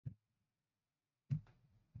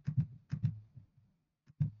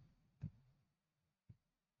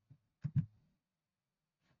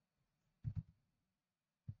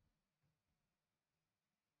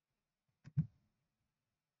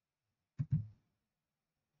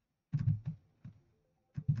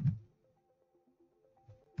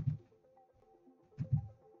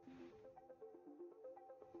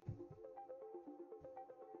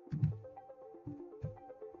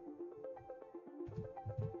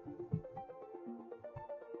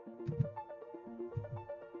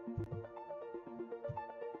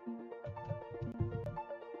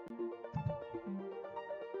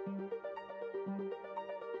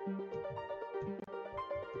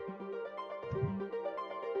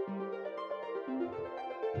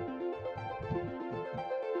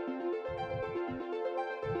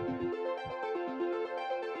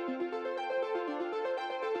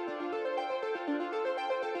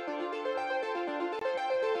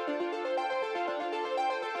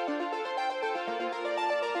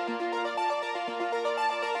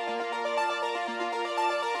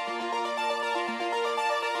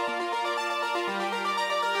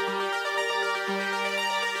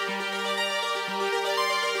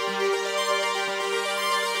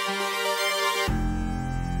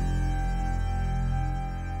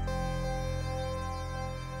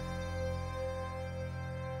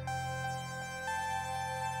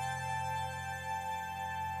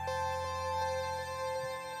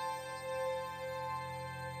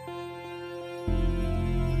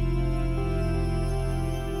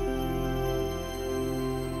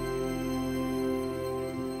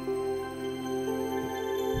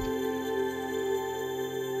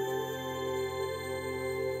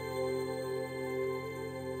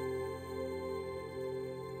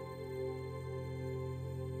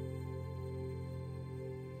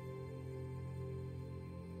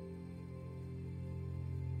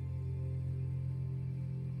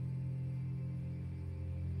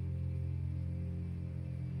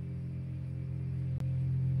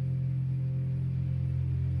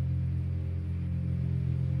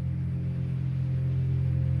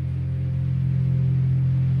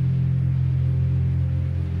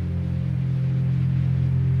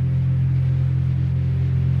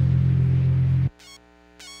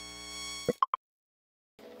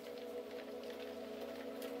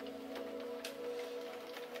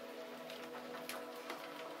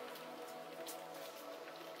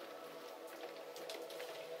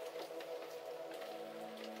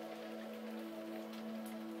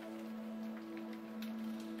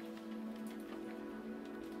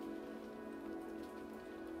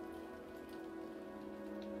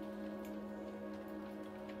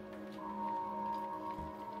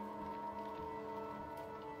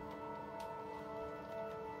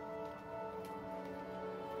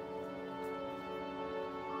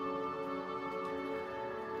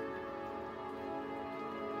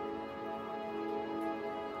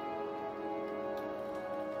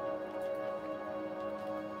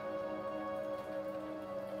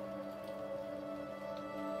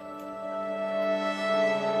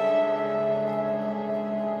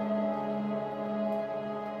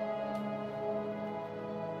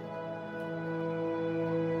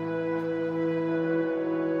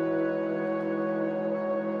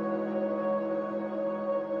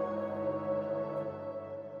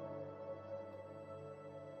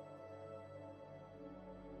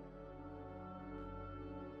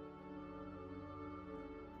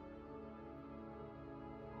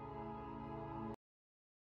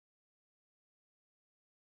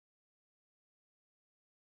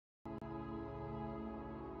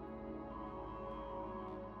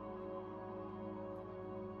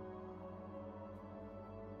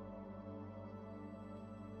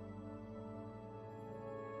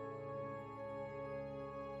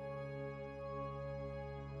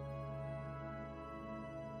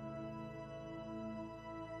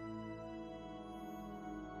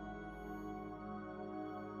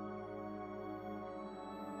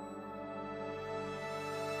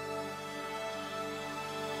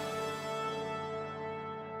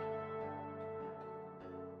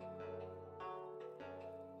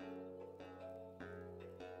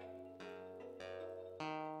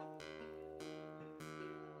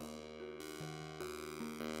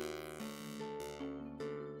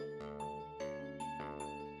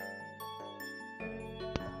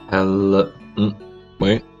Hello.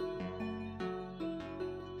 Wait.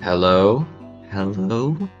 Hello.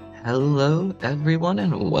 Hello. Hello, everyone,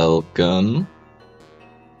 and welcome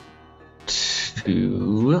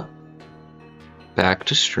to back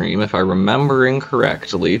to stream. If I'm remembering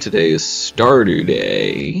correctly, today is Stardew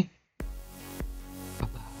Day.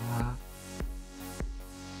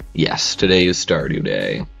 Yes, today is Stardew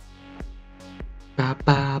Day. Ba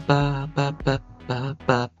ba ba ba ba ba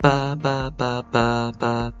ba ba ba ba ba ba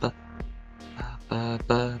ba ba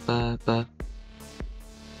ba ba ba.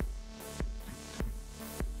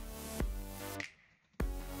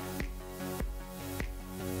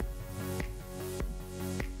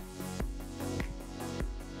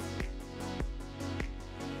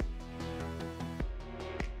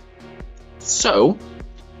 So,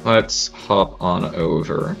 let's hop on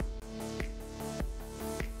over.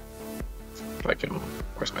 If I can,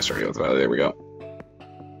 where's my Stardew? Oh, there we go.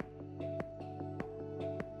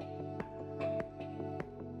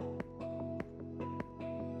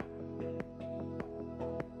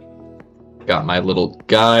 Got my little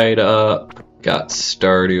guide up, got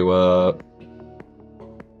Stardew up.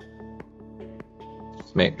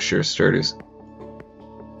 Just make sure Stardew's.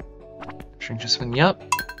 Shrink just one, yep.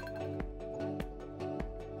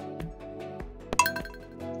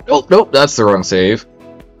 Oh, nope, that's the wrong save.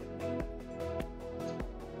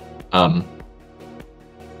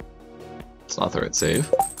 It's not the right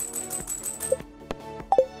save.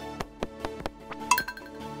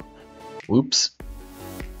 Whoops.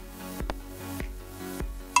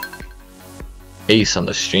 Ace on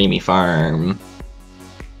the streamy farm.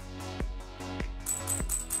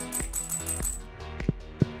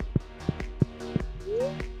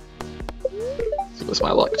 So what's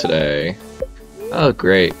my luck today? Oh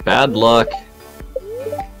great, bad luck.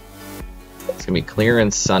 It's gonna be clear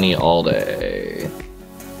and sunny all day.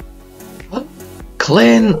 What?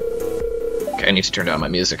 Clint! Okay, I need to turn down my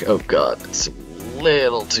music. Oh god, it's a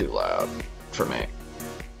little too loud for me.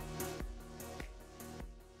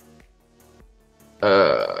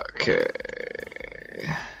 Okay.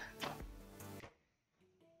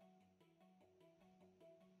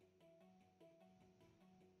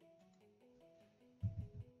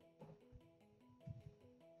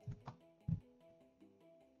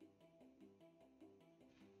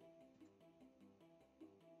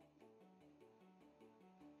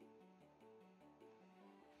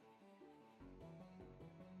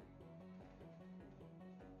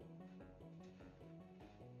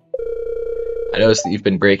 I noticed that you've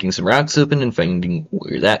been breaking some rocks open and finding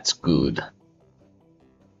ore. That's good.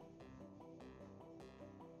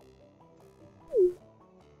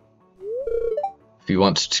 If you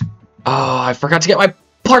want to... Oh, I forgot to get my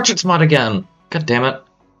portraits mod again! God damn it.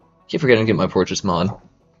 Keep forgetting to get my portraits mod.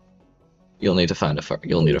 You'll need to find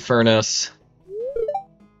you'll need a furnace.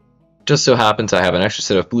 Just so happens I have an extra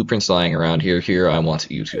set of blueprints lying around here. Here, I want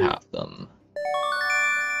you to have them.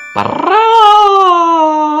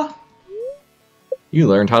 You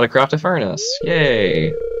learned how to craft a furnace.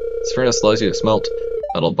 Yay! This furnace allows you to smelt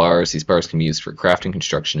metal bars. These bars can be used for crafting,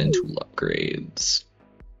 construction, and tool upgrades.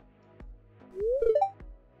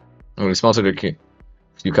 When we smelted a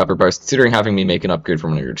few copper bars, considering having me make an upgrade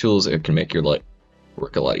from one of your tools, it can make your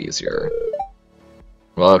work a lot easier.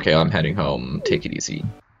 Well, okay, I'm heading home. Take it easy.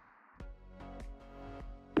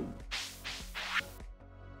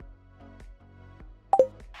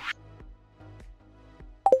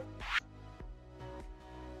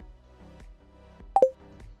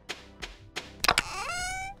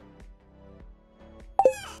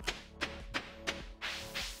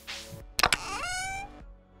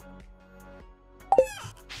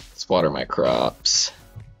 Water my crops.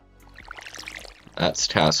 That's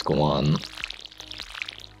task 1.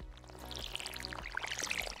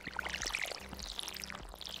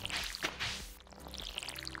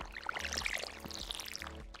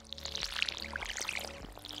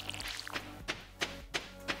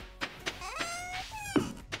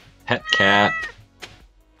 Pet cat.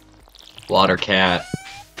 Water cat.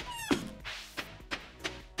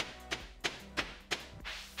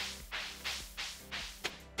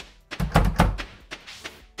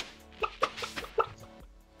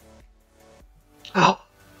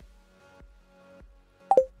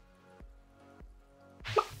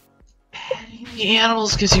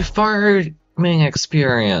 Animals gives you farming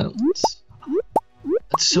experience.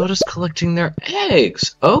 But so does collecting their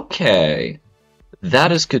eggs. Okay.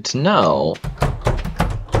 That is good to know.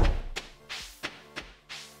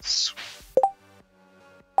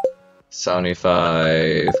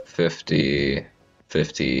 75, 50,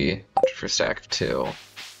 50 for stack of 2.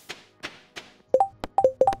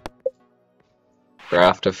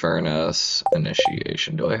 Craft a furnace.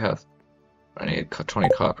 Initiation. Do I have... I need 20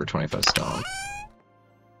 copper, 25 stone.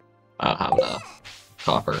 I don't have enough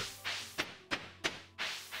copper.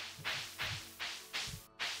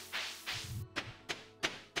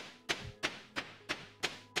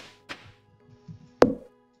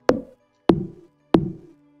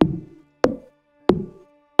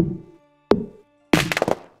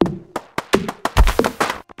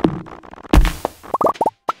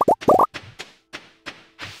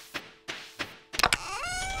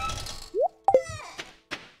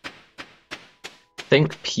 I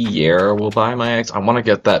think Pierre will buy my eggs. I want to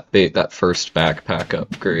get that first backpack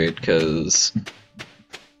upgrade because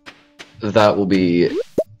that will be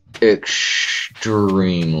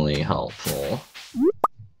extremely helpful.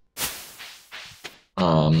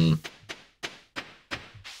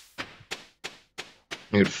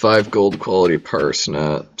 Need 5 gold quality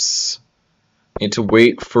parsnips. Need to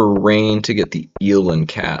wait for Raine to get the eel and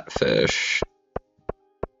catfish.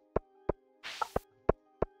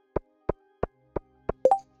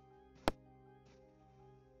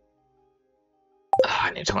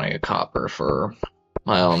 I need 20 copper for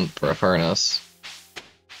my own for a furnace.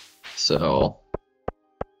 So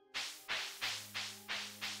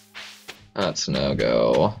that's no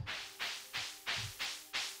go.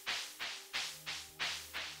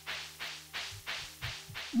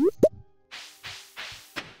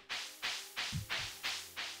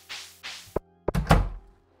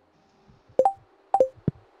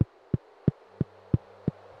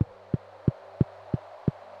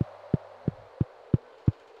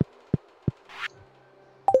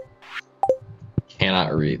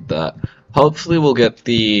 Cannot read that. Hopefully we'll get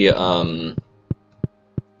the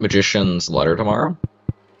magician's letter tomorrow.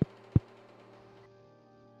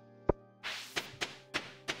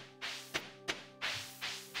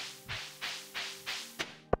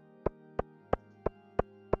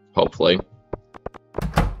 Hopefully.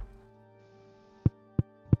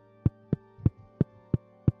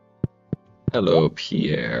 Hello,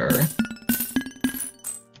 Pierre.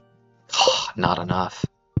 Not enough.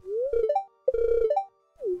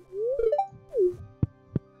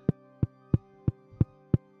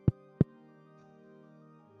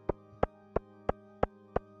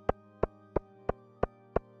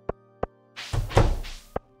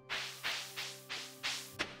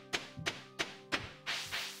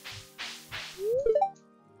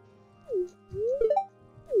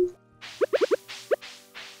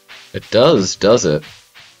 It does it?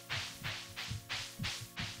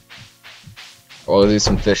 I'll do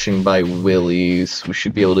some fishing by Willie's. We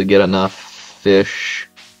should be able to get enough fish.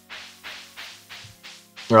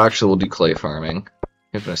 Or actually, we'll do clay farming.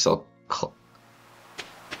 If I sell clay.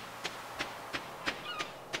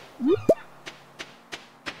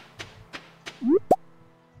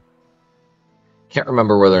 Can't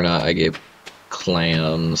remember whether or not I gave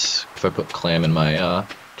clams. If I put clam in my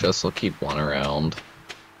chest, I'll keep one around.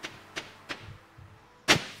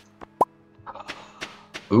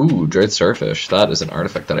 Ooh, dried starfish. That is an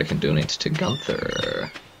artifact that I can donate to Gunther.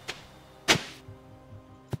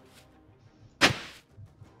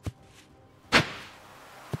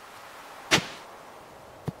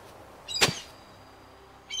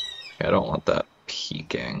 I don't want that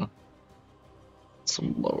peeking. Let's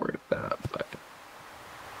lower that, but...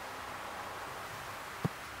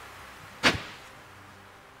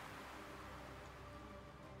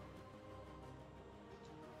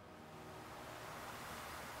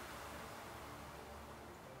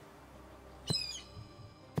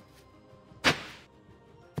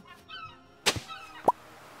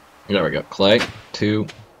 There we go. Clay. 2,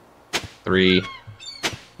 3,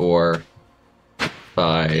 4,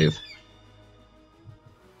 5,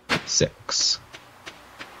 6.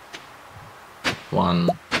 1,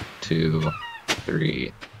 2,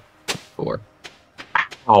 3, 4.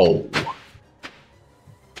 Ow!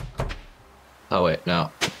 Oh wait, no.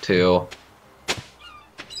 2.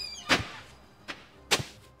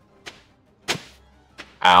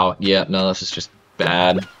 Ow. Yeah, no, this is just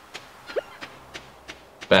bad.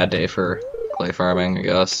 Bad day for clay farming, I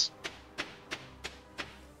guess.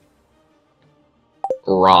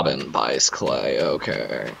 Robin buys clay,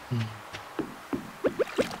 okay.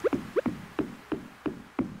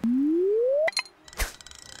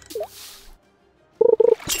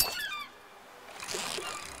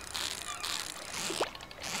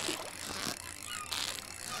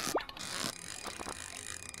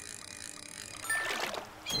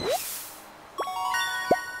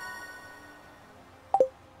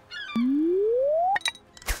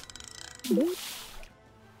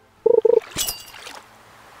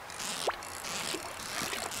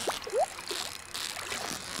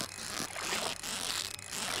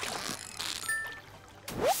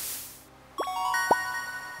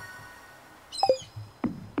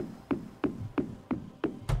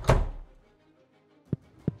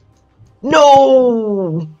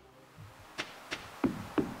 No!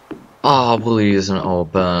 Oh, please an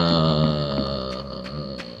open.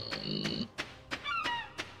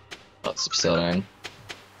 That's upsetting.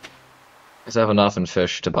 Because I have enough in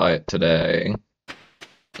fish to buy it today.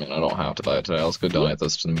 I mean, I don't have to buy it today. Let's go donate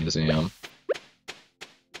this to the museum.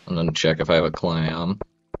 And then check if I have a clam.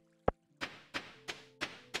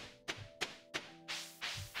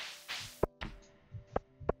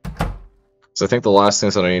 So I think the last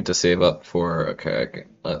things that I need to save up for... Okay,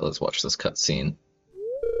 let's watch this cutscene.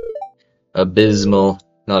 Abysmal.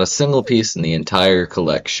 Not a single piece in the entire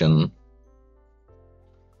collection.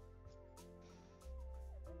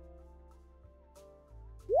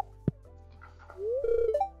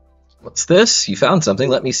 What's this? You found something?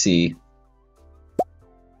 Let me see.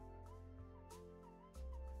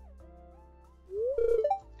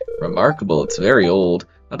 Remarkable. It's very old.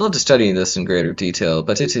 I'd love to study this in greater detail,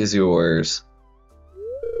 but it is yours.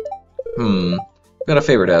 I've got a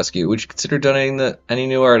favor to ask you. Would you consider donating any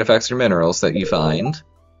new artifacts or minerals that you find?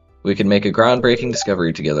 We could make a groundbreaking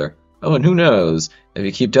discovery together. Oh, and who knows? If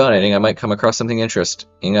you keep donating, I might come across something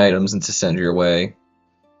interesting items and to send your way.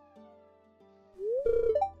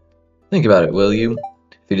 Think about it, will you?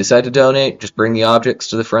 If you decide to donate, just bring the objects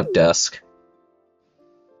to the front desk.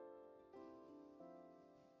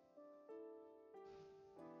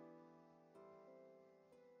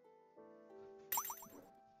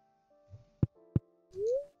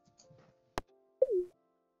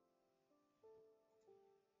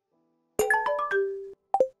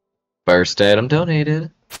 First item donated.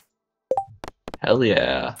 Hell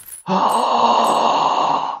yeah.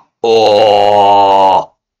 Oh!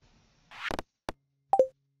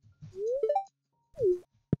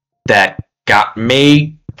 That got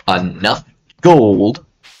me enough gold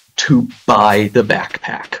to buy the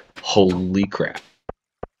backpack. Holy crap.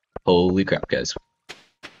 Holy crap, guys.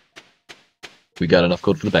 We got enough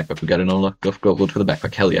gold for the backpack. We got enough gold for the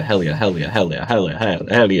backpack. Hell yeah, hell yeah, hell yeah, hell yeah, hell yeah,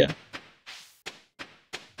 hell yeah.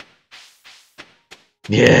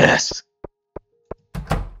 Yes!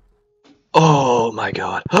 Oh my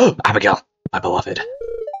god. Abigail, my beloved.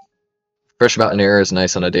 Fresh mountain air is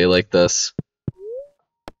nice on a day like this.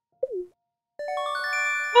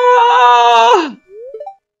 Ah!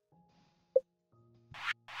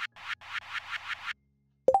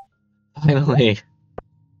 Finally.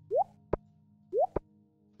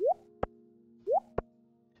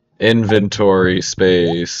 Inventory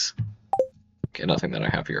space. Okay, nothing that I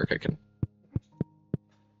have here. Okay, I can...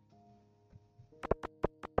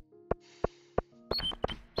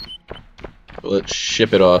 Let's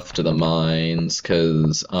ship it off to the mines,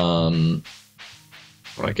 because, when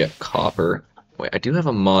I get copper... Wait, I do have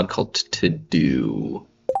a mod called To Do.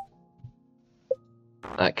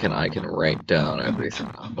 That I can write down everything.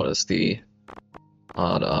 What is the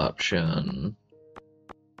odd option?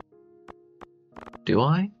 Do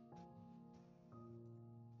I?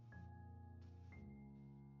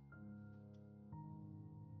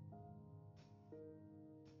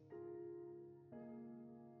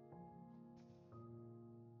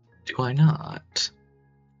 Do I not?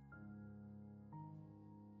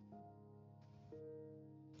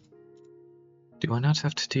 Do I not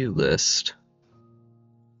have to-do list?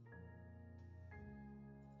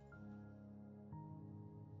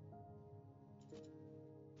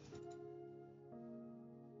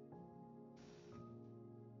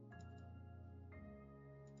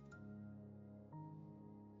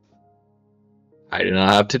 I do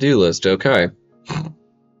not have to-do list, okay.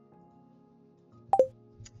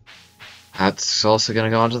 That's also going to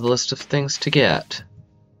go onto the list of things to get.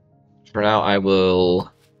 For now, I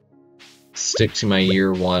will stick to my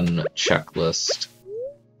year one checklist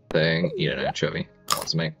thing. Eat an anchovy.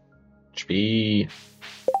 Let's make anchovy.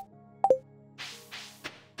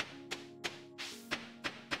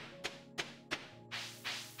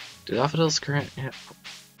 Do daffodils current? Yeah.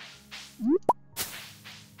 No,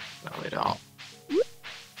 they don't.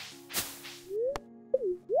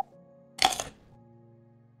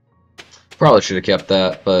 Probably should have kept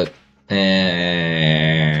that, but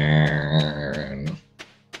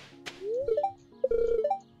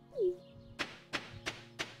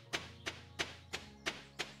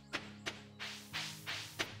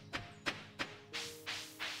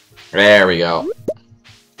there we go.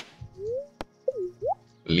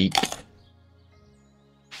 Leap.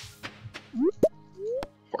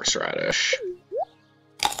 Horseradish.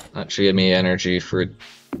 That should give me energy for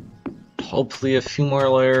hopefully a few more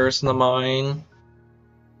layers in the mine.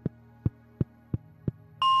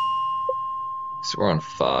 So we're on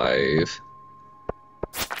 5.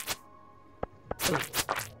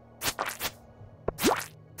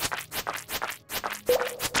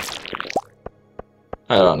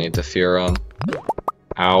 I don't need to fear him.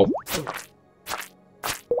 Ow.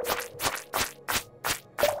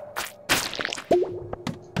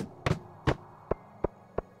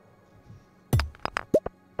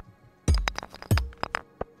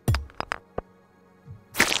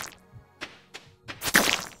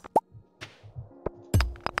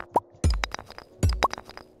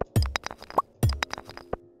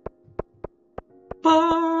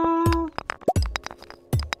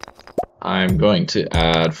 I'm going to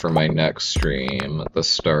add for my next stream the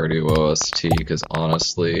Stardew OST, because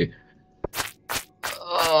honestly,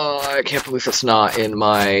 I can't believe it's not in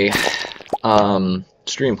my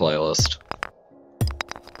stream playlist.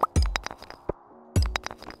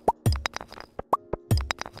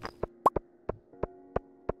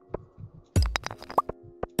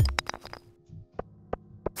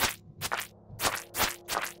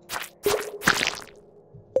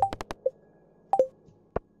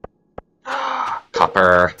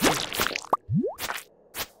 Copper.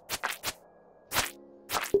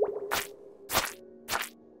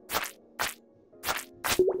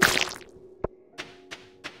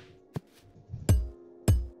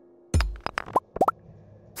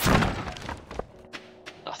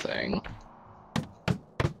 Nothing.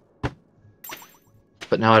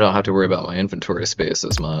 But now I don't have to worry about my inventory space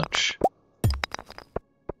as much.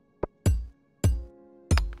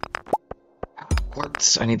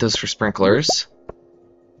 Quartz, I need those for sprinklers.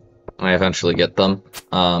 I eventually get them.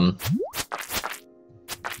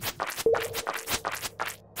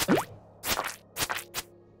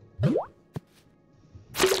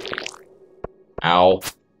 Ow.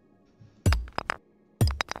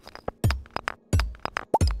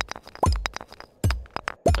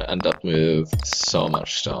 I end up with so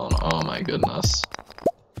much stone. Oh my goodness.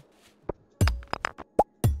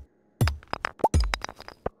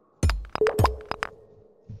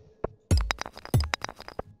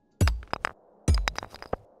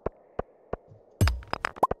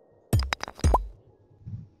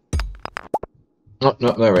 Oh,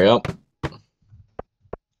 no, there we go.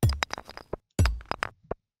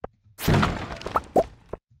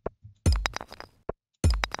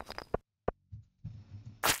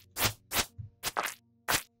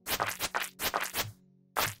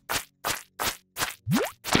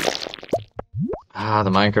 Ah,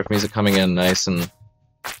 the Minecraft music coming in nice and...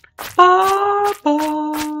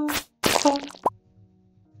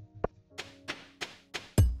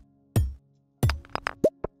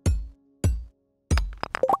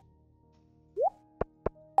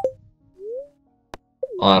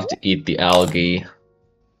 I'll have to eat the algae.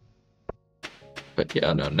 But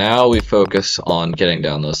yeah, no, now we focus on getting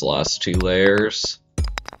down those last 2 layers.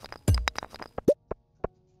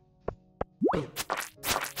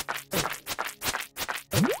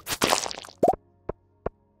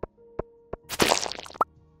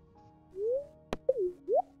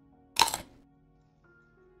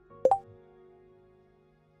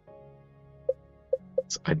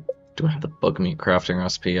 Do I have the bug meat crafting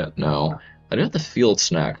recipe yet? No. I do have the field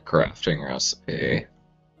snack crafting recipe.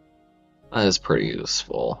 That is pretty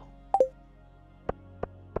useful.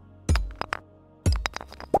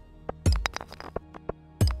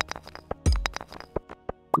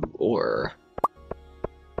 Or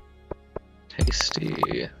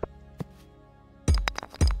tasty.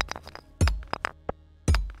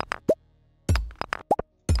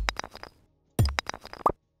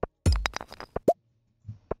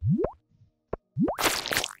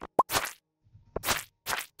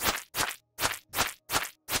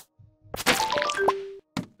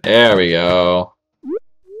 There we go.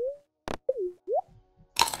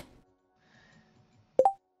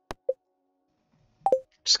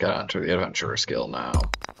 Just gotta enter the adventurer skill now.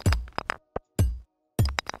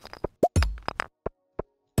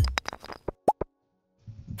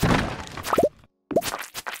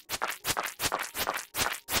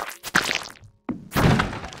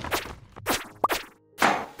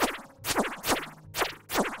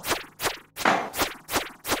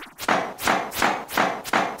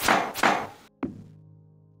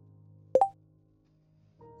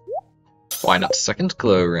 Why not second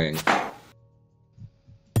glow ring?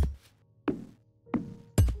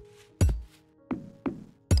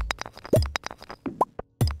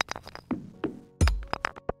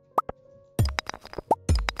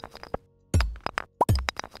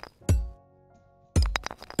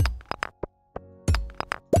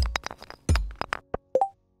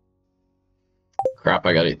 Crap,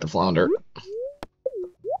 I gotta eat the flounder.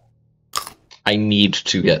 I need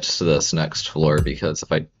to get to this next floor because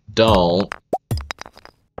if I don't,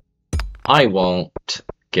 I won't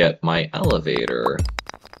get my elevator.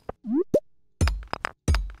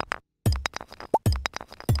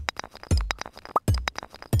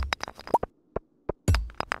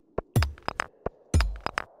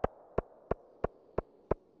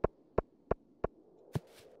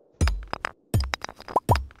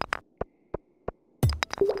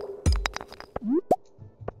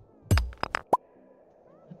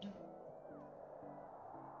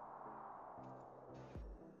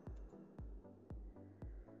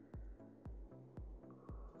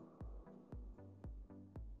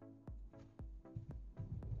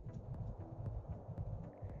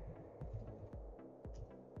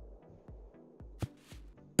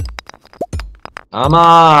 Come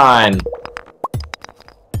on!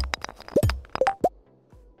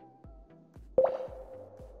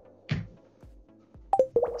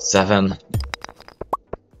 Seven.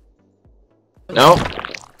 No!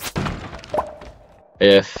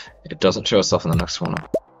 If it doesn't show itself in the next one.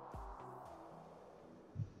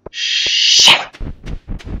 Shit!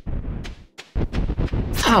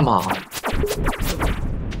 Come on!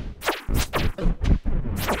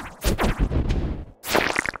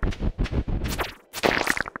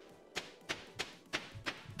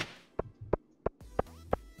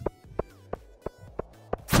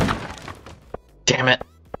 Damn it!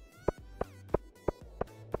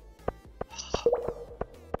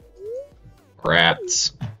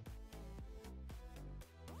 Rats.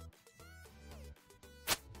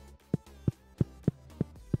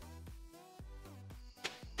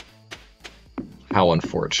 How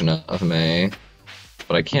unfortunate of me.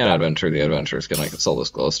 But I can't adventure the adventures because I can sell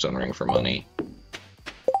this glowstone ring for money.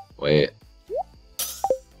 Wait.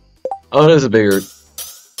 Oh, it is a bigger...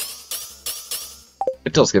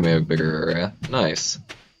 It does give me a bigger area. Nice.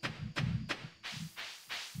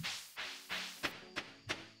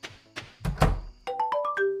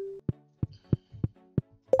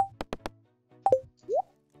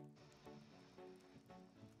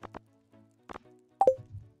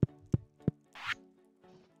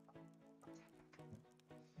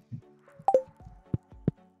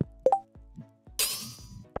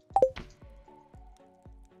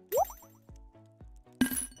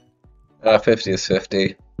 50 is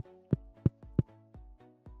 50.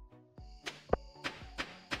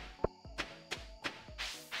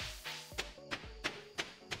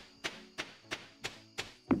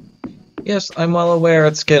 Yes, I'm well aware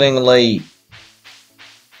it's getting late.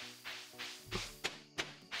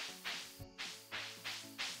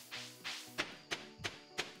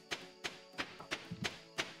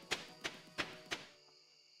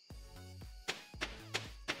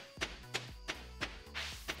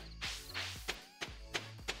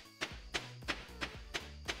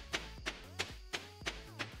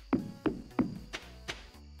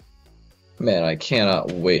 Man, I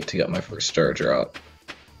cannot wait to get my first star drop.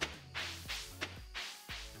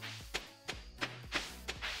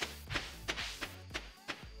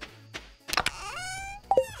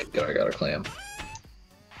 Good, I got a clam.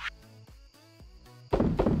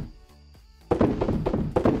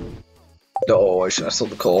 Oh, I should have sold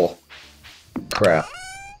the coal. Crap.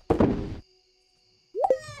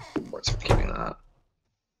 Quartz for keeping that.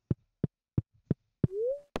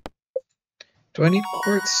 Do I need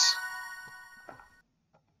quartz?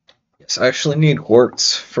 Yes, I actually need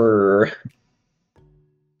quartz for...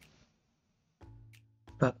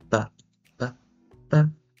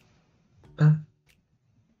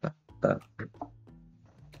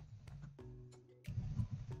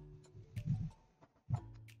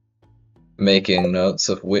 Making notes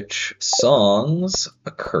of which songs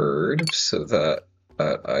occurred so that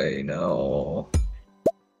I know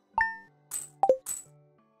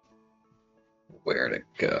where to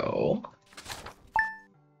go.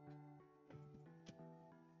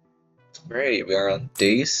 Alrighty, we are on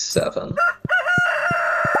day 7. Looks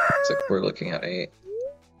like we're looking at 8.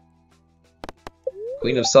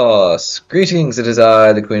 Queen of Sauce. Greetings, it is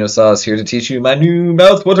I, the Queen of Sauce, here to teach you my new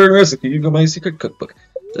mouth-watering recipe from my secret cookbook.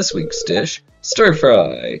 This week's dish, stir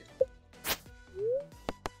fry.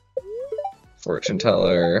 Fortune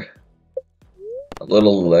teller. A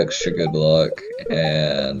little extra good luck,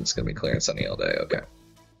 and it's gonna be clear and sunny all day. Okay.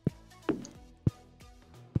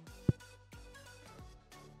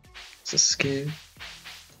 Is this scary?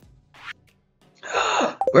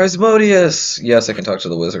 Where's Modius? Yes, I can talk to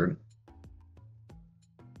the wizard.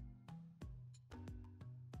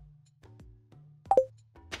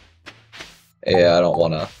 Yeah, I don't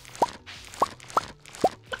wanna.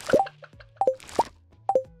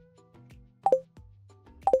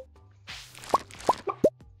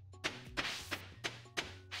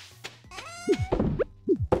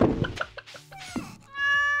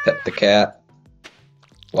 Pet the cat.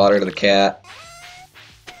 Water to the cat.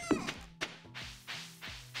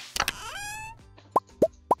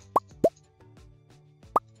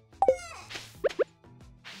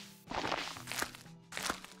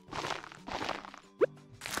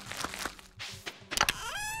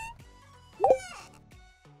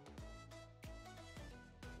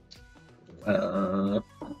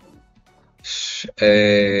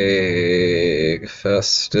 Egg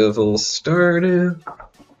festival started.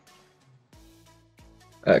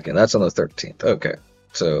 Okay, that's on the 13th. Okay,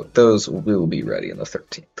 so those will be ready on the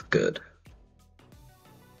 13th. Good.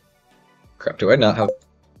 Crap, do I not have...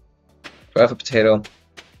 Do I have a potato?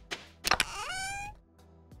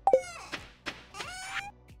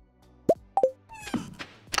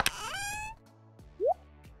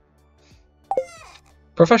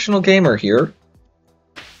 Professional gamer here.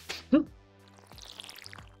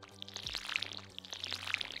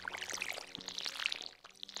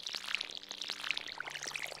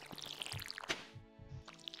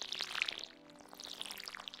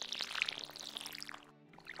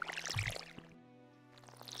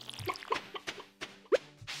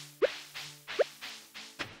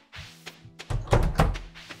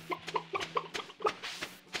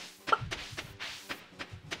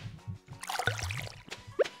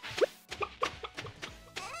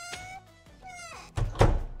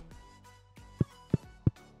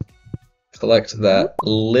 Collect that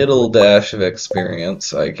little dash of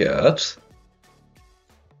experience I get.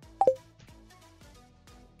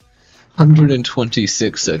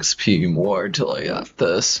 126 XP more till I got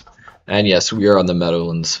this. And yes, we are on the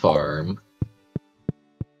Meadowlands farm.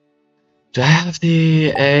 Do I have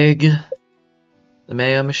the egg? The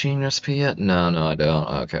Mayo machine recipe yet? No, I don't.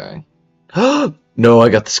 Okay. No, I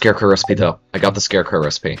got the scarecrow recipe though. I got the scarecrow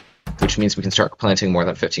recipe. Which means we can start planting more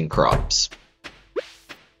than 15 crops.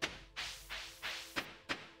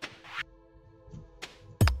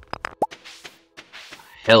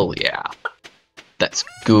 Hell yeah. That's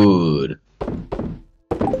good.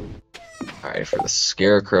 Alright, for the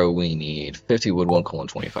scarecrow we need 50 wood, 1 coal, and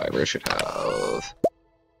 20 fiber. I should have...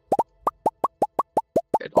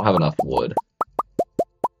 I don't have enough wood.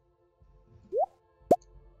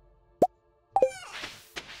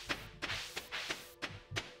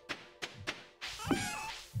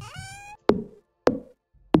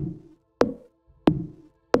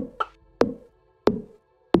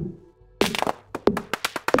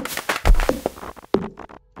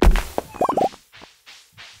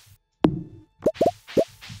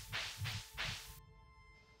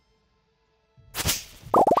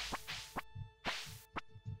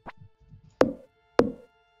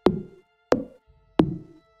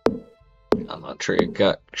 Tree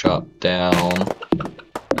got chopped down.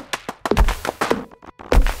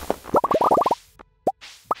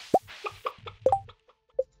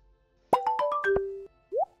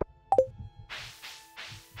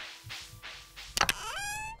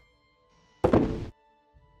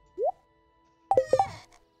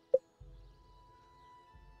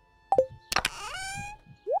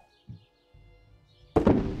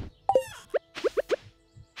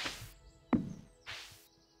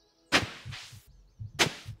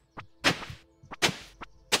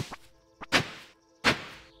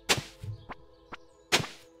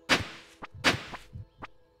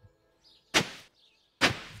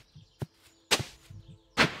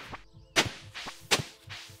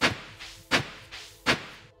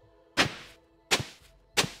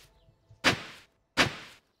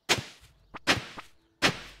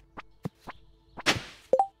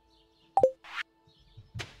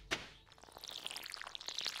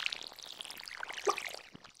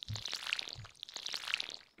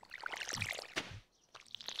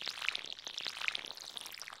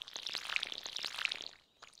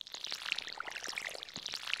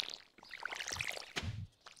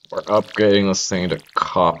 We're upgrading this thing to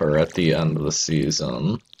copper at the end of the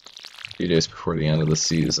season. A few days before the end of the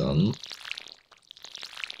season.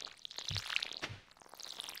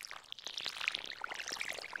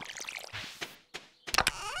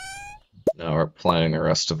 Now we're planting the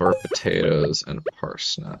rest of our potatoes and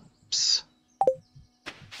parsnips.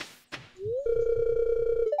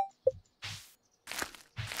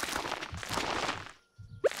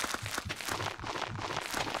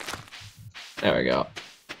 There we go.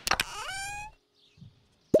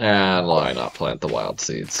 And why not plant the wild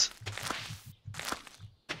seeds?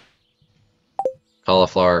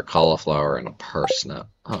 Cauliflower, and a parsnip.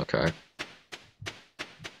 Okay.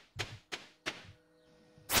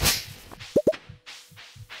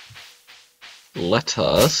 Let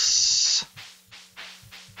us...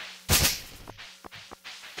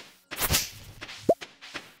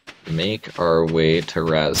 make our way to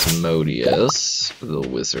Rasmodius, the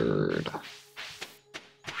wizard.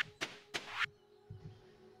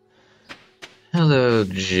 Hello,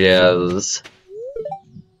 Jez.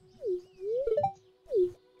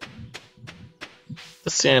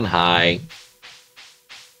 Just saying hi.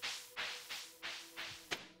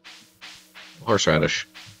 Horseradish.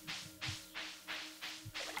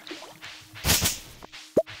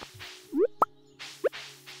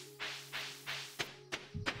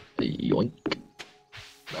 Yoink.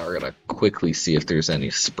 Now we're gonna quickly see if there's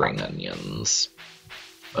any spring onions.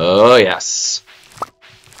 Oh, yes.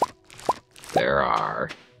 There are.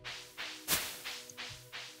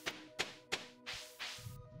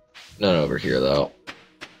 None over here, though.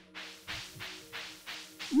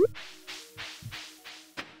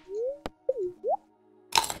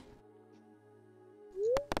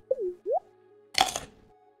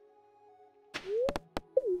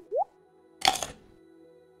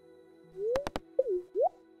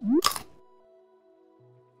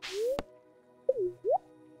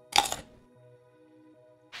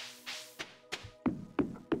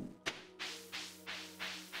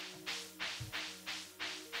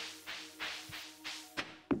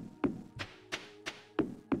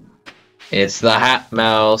 It's the Hat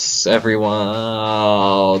Mouse, everyone.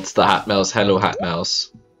 Oh, it's the Hat Mouse. Hello, Hat Mouse.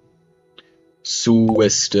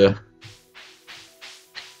 Suesta.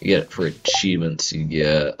 You get it for achievements. You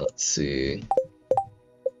get. Let's see.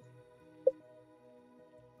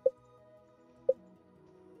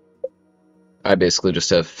 I basically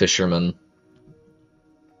just have Fisherman,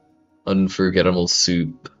 Unforgettable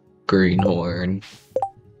Soup, Greenhorn.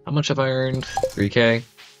 How much have I earned? 3K?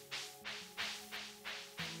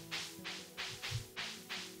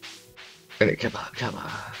 Ready, come on, come on.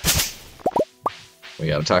 We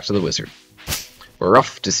gotta talk to the wizard. We're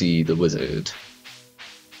off to see the wizard.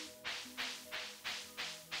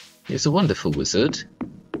 He's a wonderful wizard.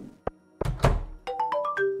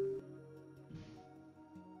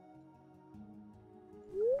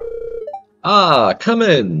 Ah, come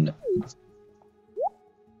in!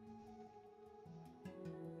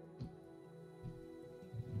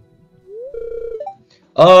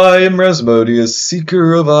 I am Rasmodius,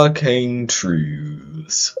 seeker of arcane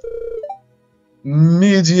truths.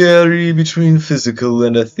 Mediary between physical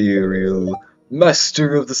and ethereal,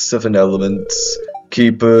 master of the 7 elements,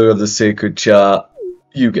 keeper of the sacred chart.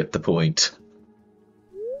 You get the point.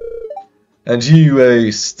 And you,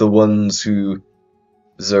 Ace, the ones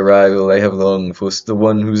whose arrival I have long foreseen.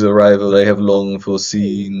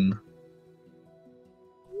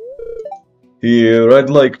 Here,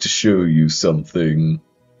 I'd like to show you something.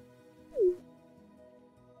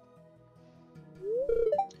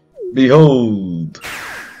 Behold!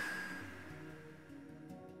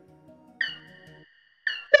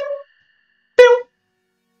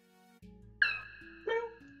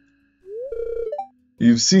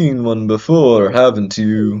 You've seen one before, haven't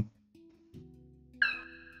you?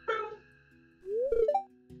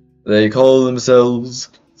 They call themselves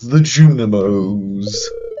the Junimos.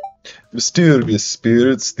 Mysterious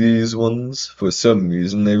spirits, these ones. For some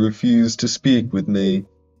reason, they refuse to speak with me.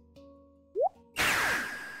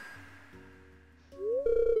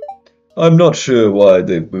 I'm not sure why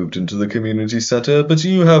they've moved into the community center, but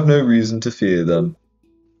you have no reason to fear them.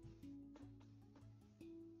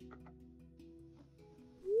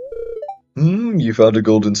 You found a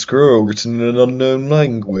golden scroll written in an unknown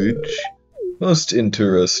language. Most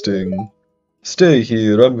interesting. Stay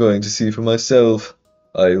here, I'm going to see for myself.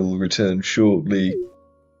 I'll return shortly.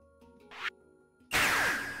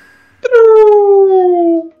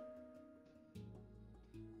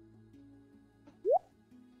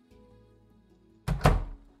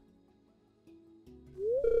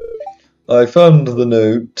 I found the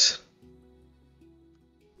note.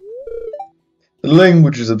 The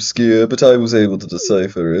language is obscure, but I was able to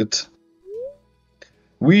decipher it.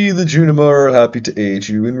 We, the Junimar, are happy to aid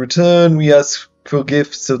you. In return, we ask for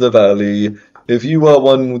gifts of the valley. If you are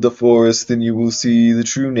one with the forest, then you will see the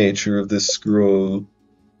true nature of this scroll.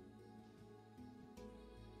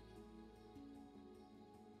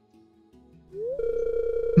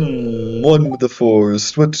 One with the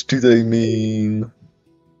forest, what do they mean?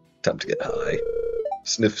 Time to get high.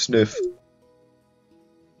 Sniff, sniff.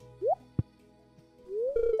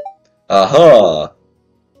 Aha!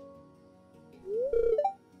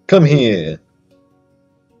 Come here.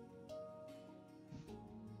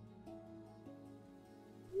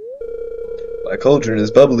 My cauldron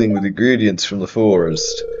is bubbling with ingredients from the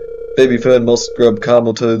forest. Baby fern, moss grub,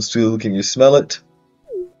 caramel toadstool, can you smell it?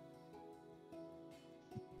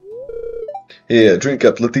 Here, drink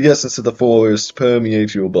up, let the essence of the forest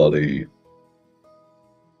permeate your body.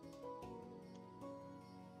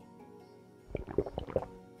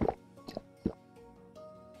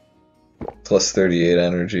 Plus 38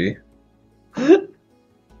 energy. Let's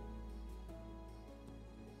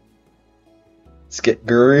get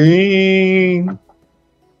green.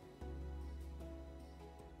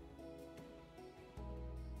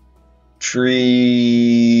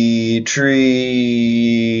 Tree,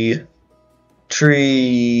 tree,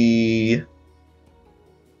 tree,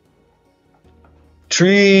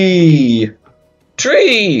 tree,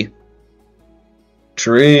 tree,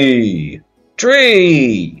 tree,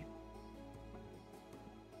 tree.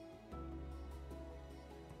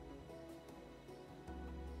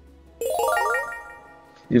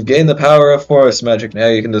 You've gained the power of forest magic. Now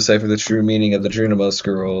you can decipher the true meaning of the Junimo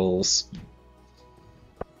scrolls.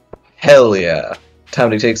 Hell yeah!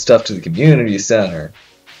 Time to take stuff to the community center.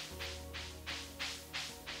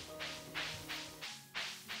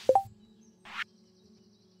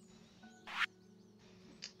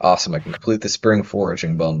 Awesome, I can complete the spring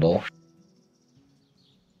foraging bundle.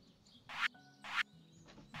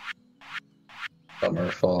 Summer,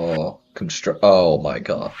 fall, oh my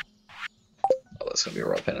god. Oh, that's gonna be a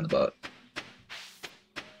real pain in the butt.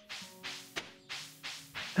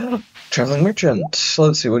 Traveling merchant.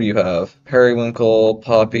 Let's see, what do you have? Periwinkle,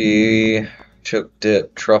 poppy, choke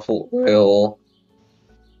dip, truffle oil,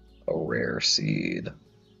 a rare seed.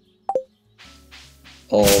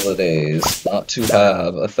 All the days not to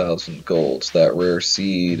have 1,000 gold. That rare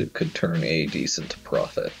seed could turn a decent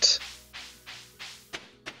profit.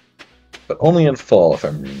 But only in fall, if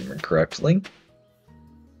I'm remembering correctly.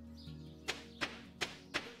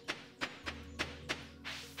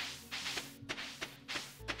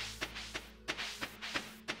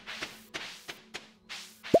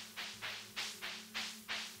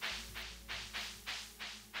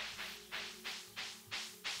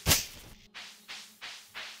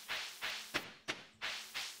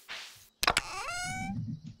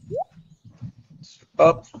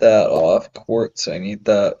 Up that off. Quartz, I need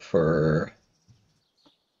that for...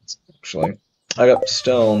 Actually, I got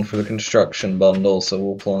stone for the construction bundle, so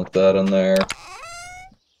we'll plunk that in there.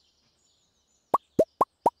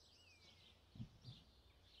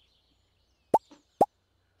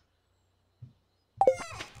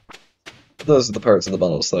 Those are the parts of the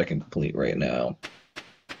bundles that I can complete right now.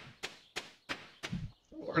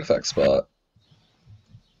 Artifact spot.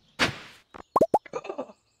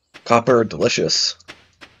 Copper, delicious.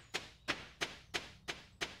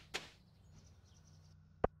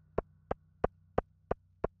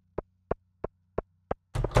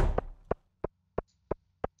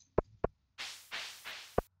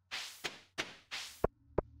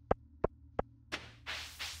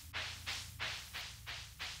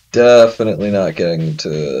 Definitely not getting to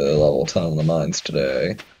level 10 in the mines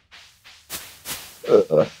today.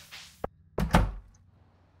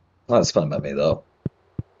 That's fine by me, though.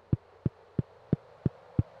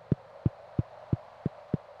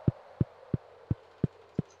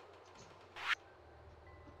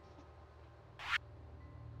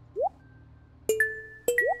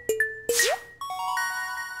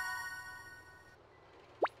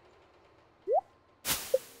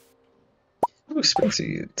 Ooh, spring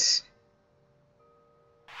seeds.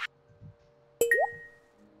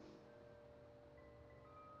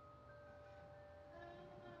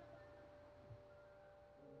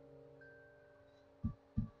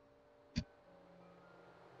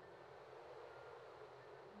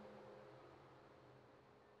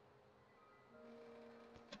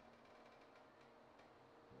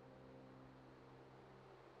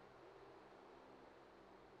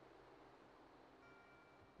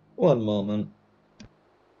 One moment.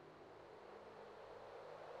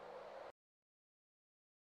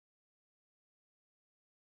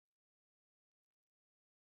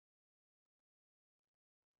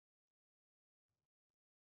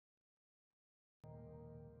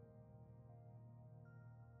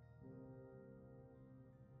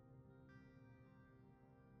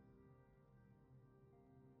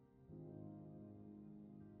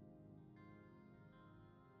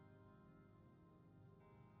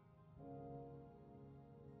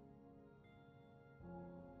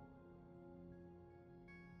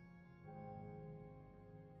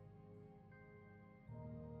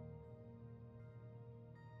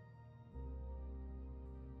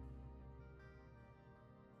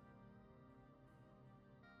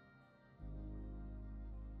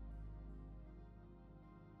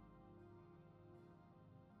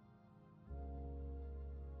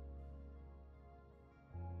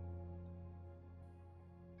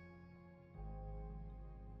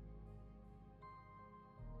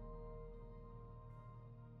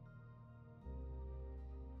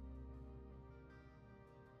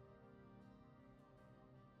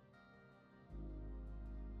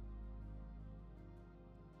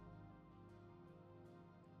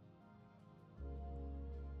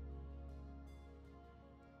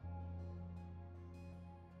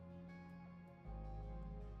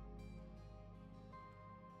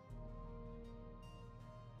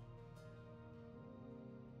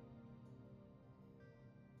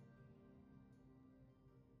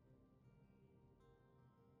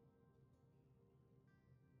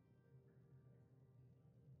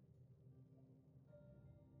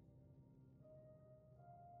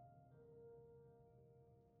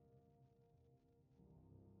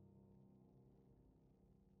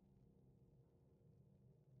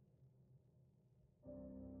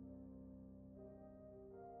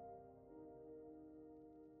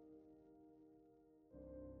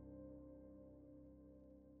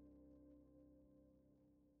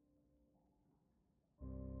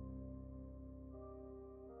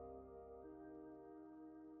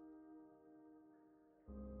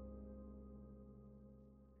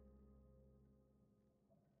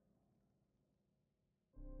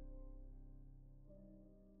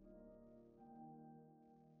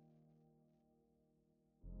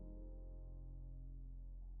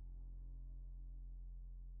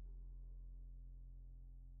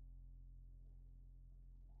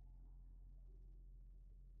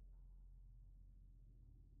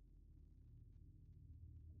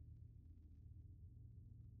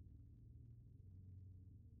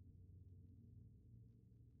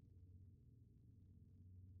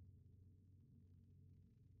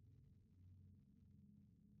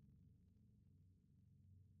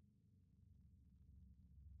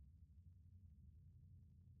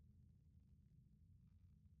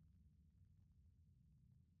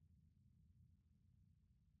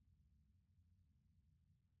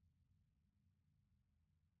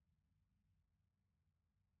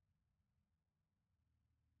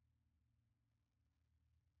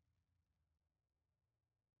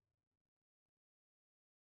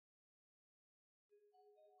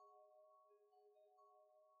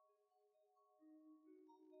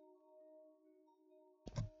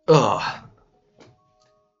 Ugh.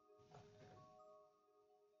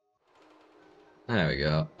 There we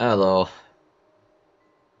go. Hello.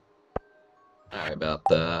 Sorry about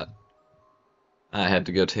that. I had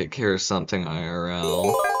to go take care of something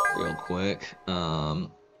IRL real quick.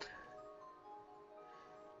 Oh,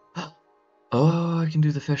 I can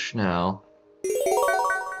do the fish now.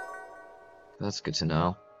 That's good to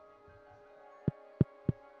know.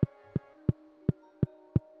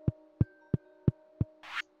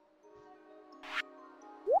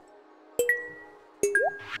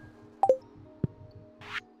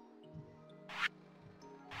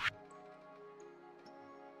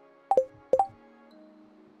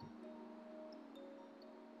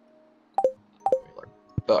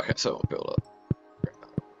 Okay, so we'll build up.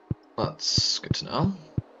 That's good to know.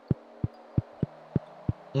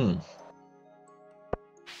 Oh,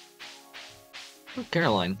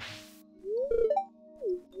 Caroline.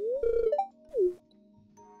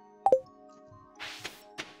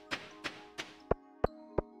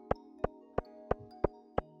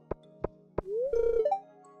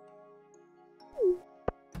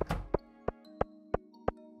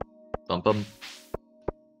 Bum bum.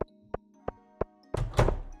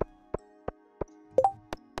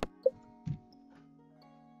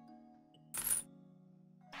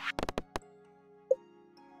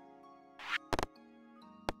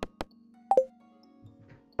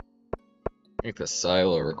 I think the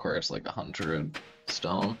silo requires like 100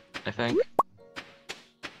 stone, I think.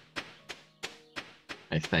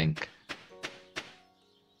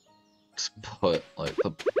 Just put like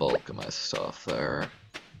the bulk of my stuff there.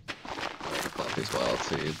 Plant these wild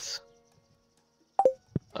seeds.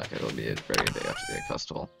 Okay, it'll be ready day after the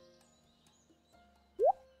festival.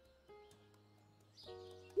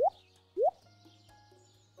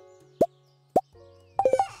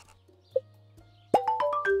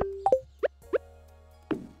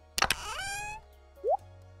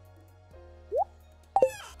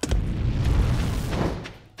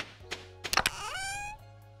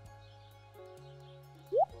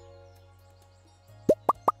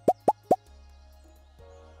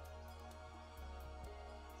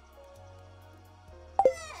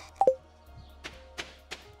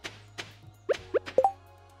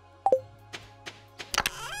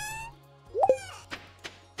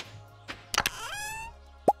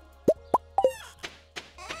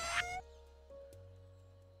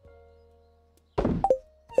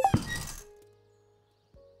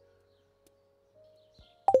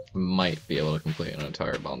 Might be able to complete an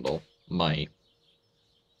entire bundle. Might.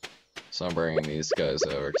 So I'm bringing these guys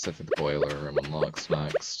over, because I think the boiler room unlocks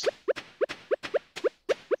next.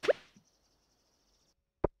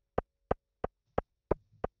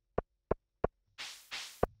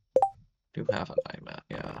 Do have a nightmare.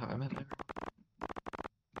 Yeah, I'm in there.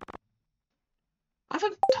 I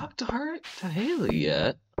haven't talked to Haley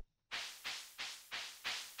yet.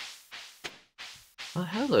 Oh,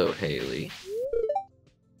 hello, Haley.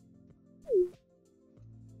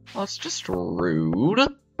 Oh, it's just rude.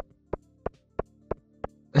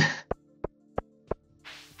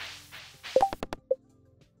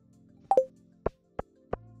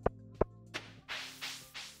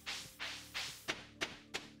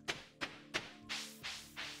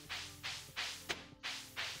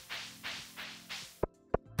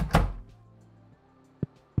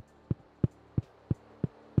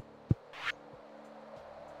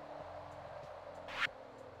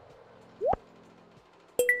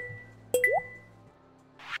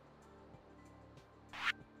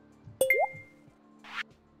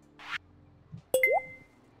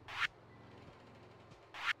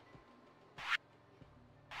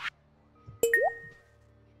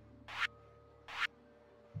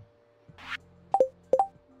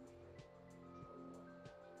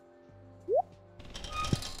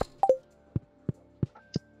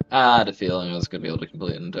 I had a feeling I was going to be able to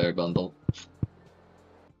complete an entire bundle.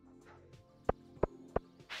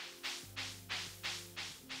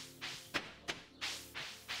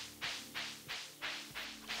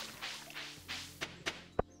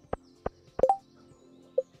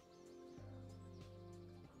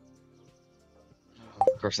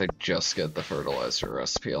 Of course, I just get the fertilizer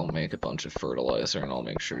recipe. I'll make a bunch of fertilizer and I'll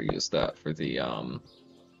make sure to use that for the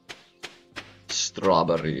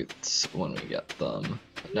strawberries when we get them.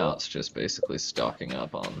 But now it's just basically stocking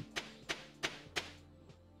up on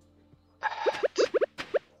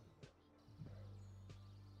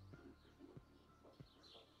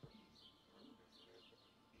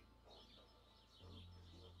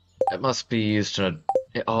it must be used in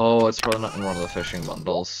a... Oh, it's probably not in one of the fishing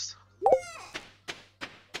bundles.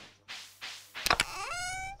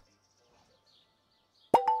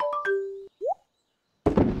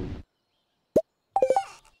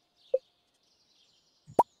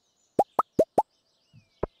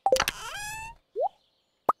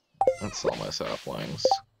 Let's sell my saplings.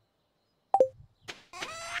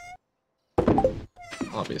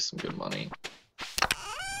 That'll be some good money.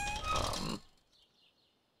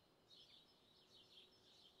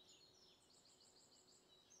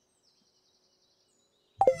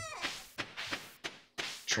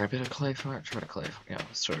 Try a bit of clay farm? Try to clay farm. Yeah,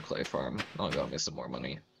 let's try to clay farm. That'll got me some more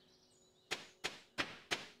money.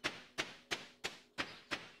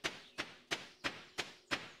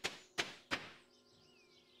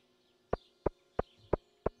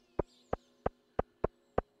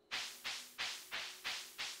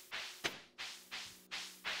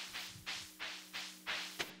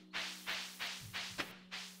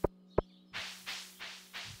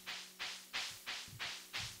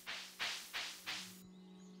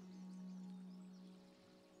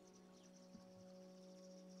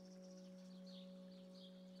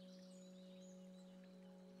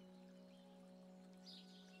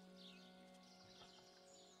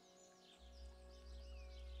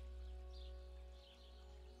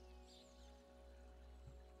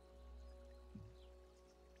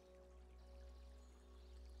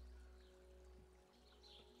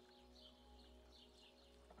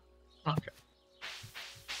 Okay.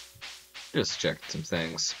 Just checked some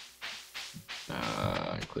things,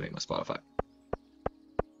 including my Spotify.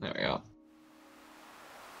 There we go.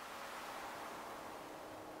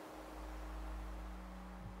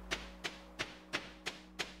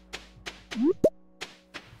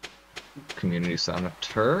 Community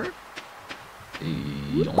Senator.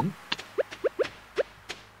 Yonk.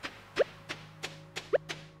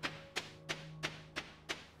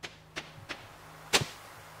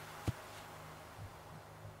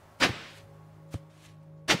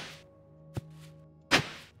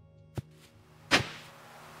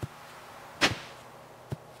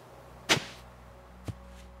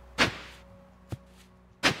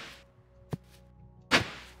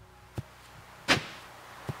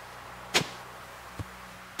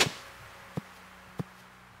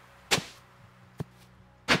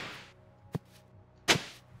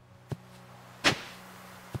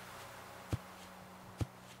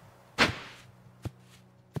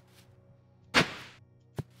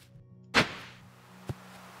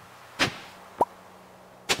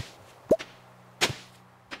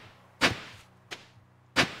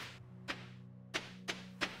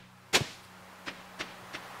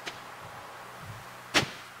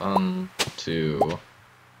 One, 2,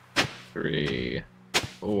 3,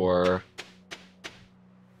 4.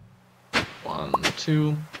 1,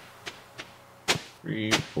 2,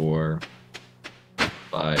 3, 4,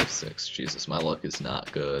 5, 6. Jesus, my luck is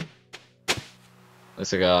not good. At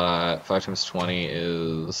least I got 5 times 20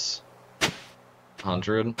 is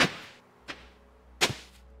 100.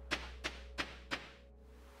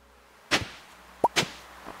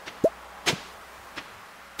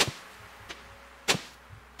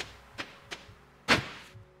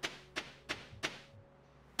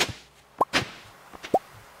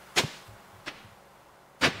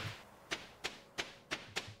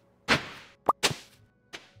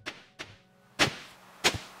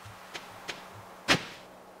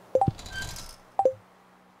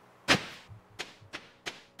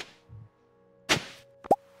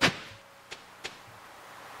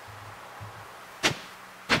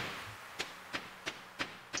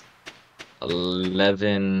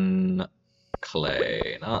 $11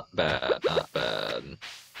 clay. Not bad, not bad.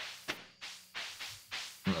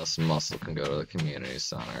 This muscle can go to the community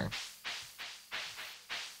center.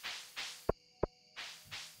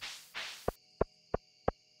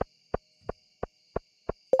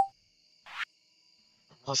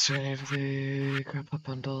 What's the name of the grandpa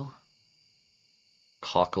bundle?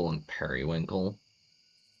 Cockle and Periwinkle.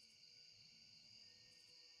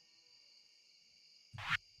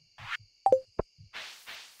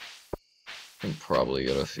 Can probably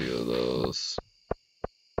get a few of those.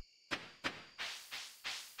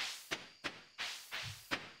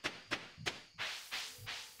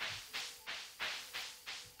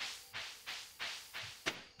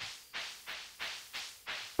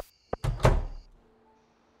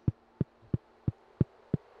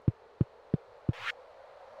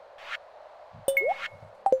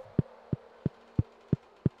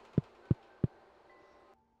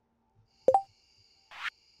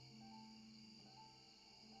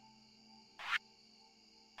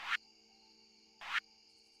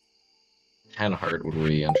 And hardwood would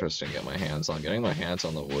be interesting to get my hands on. Getting my hands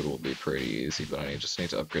on the wood will be pretty easy, but I just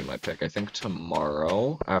need to upgrade my pick. I think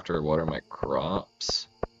tomorrow, after I water my crops,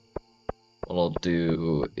 what I'll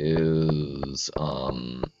do is,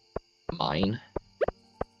 mine.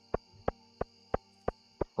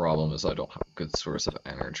 Problem is I don't have a good source of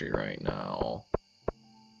energy right now.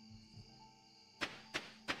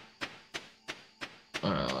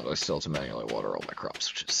 I still have to manually water all my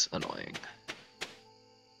crops, which is annoying.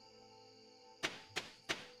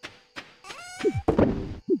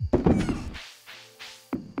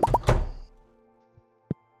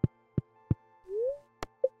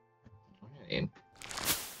 Alright.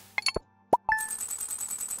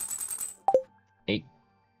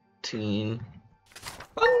 1800.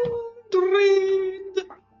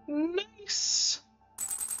 Nice.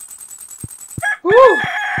 Woo!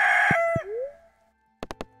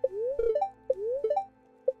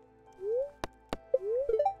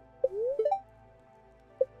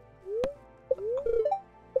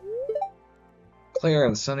 Clear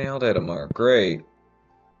and sunny all day tomorrow. Great.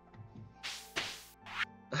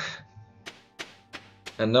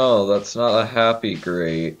 And no, that's not a happy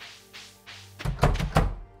great.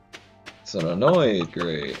 It's an annoyed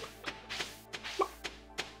great.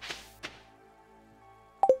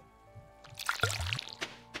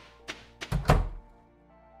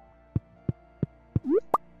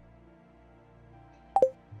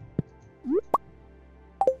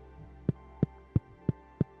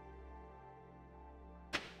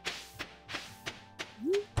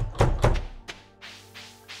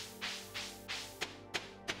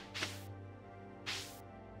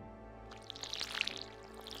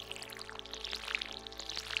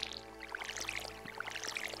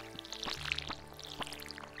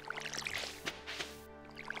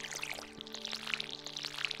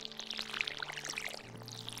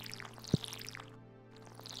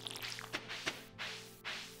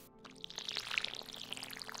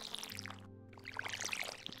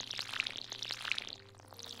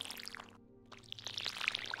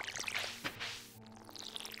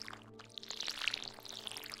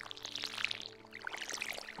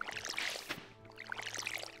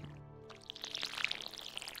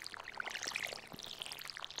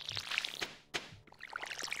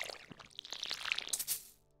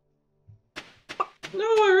 No,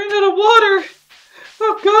 I ran out of water!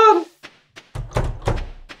 Oh god!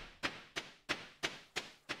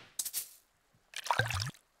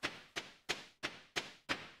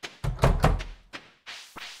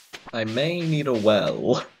 I may need a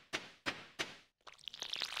well.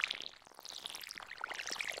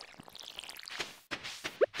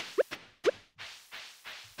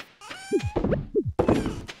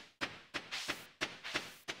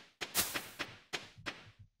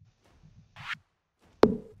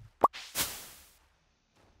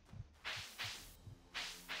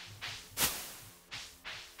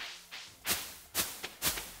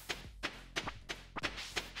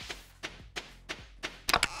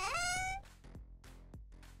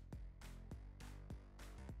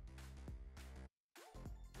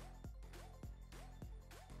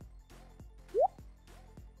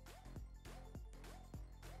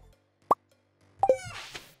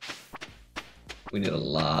 We need a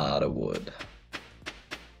lot of wood.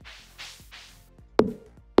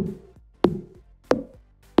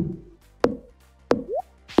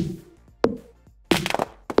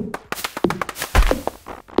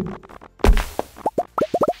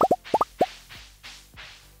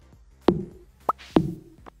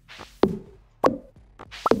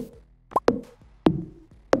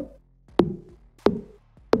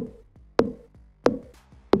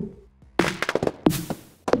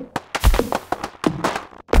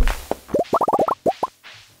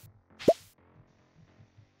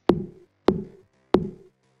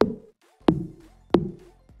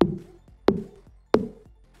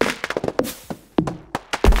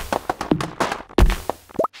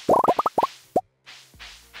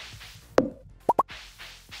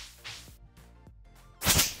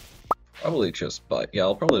 Probably just buy, yeah,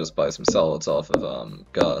 I'll probably just buy some salads off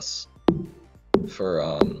of, Gus for,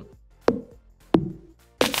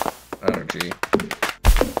 energy.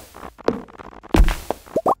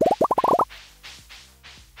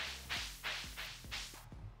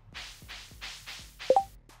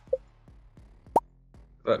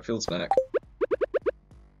 That field snack.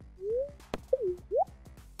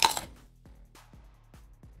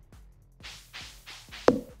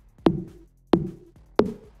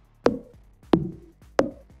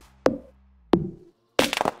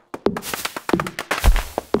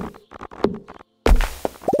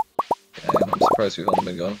 We've only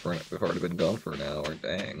been gone for we've already been gone for an hour.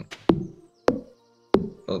 Dang.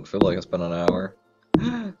 Doesn't feel like it's been an hour.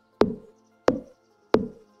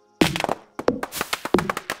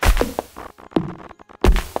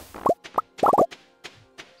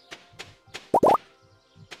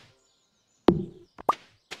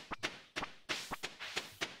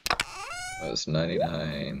 That was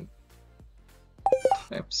 99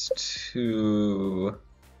 times 2.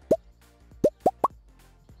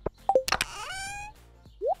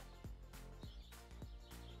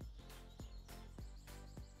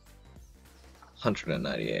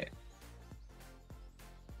 198.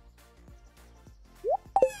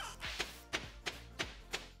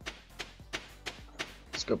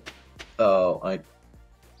 Let's go. Oh, I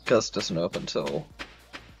guess it doesn't open till.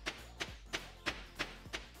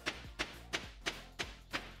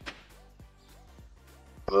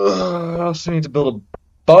 I also need to build a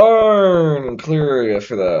barn and clear area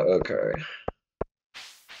for that. Okay.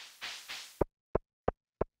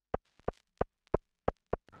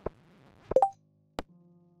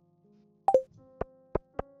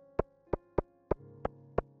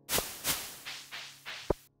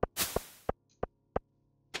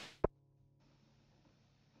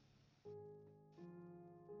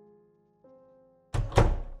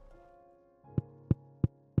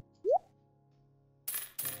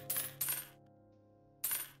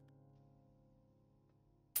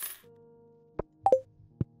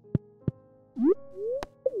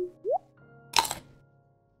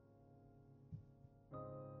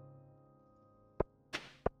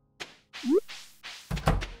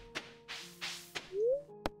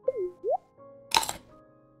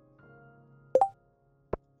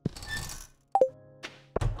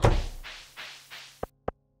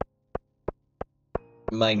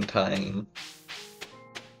 Mine time.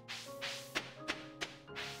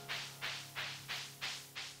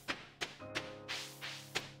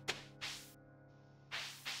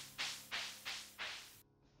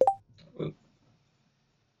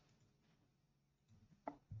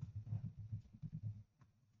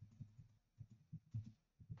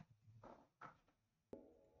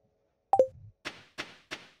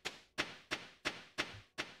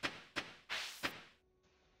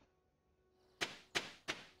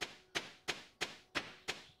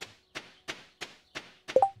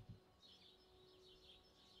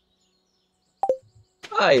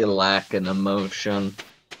 I lack an emotion.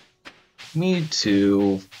 Me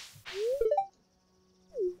too.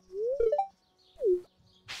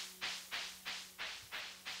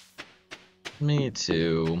 Me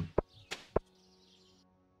too.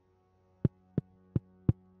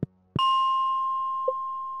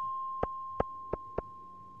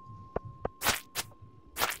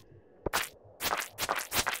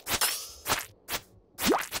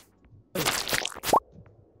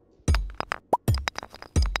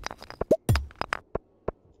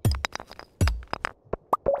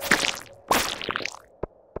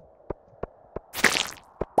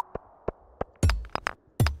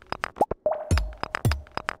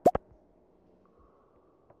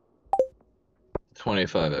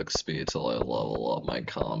 $25 XP till I level up my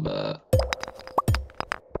combat.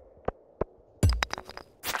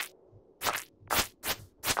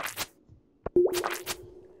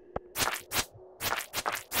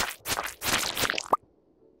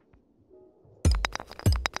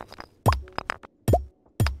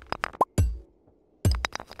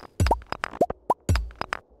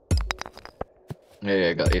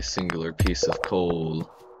 Hey, I got a singular piece of coal.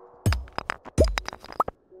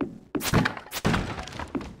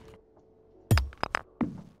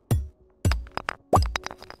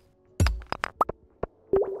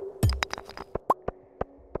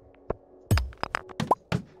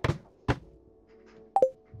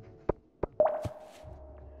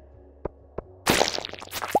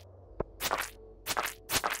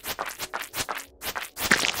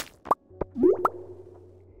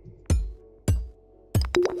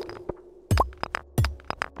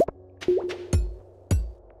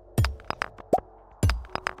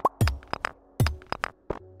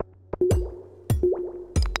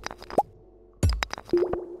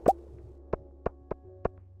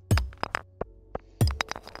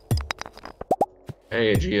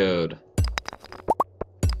 Hey, Geode.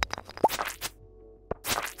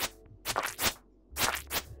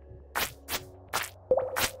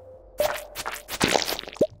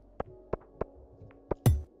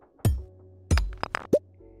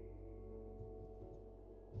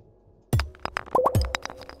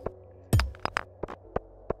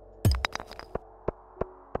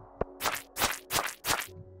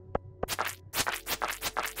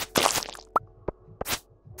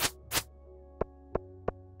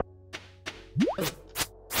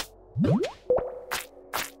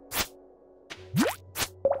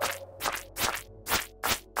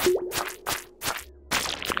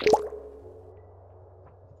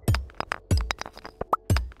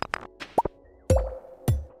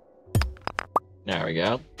 There we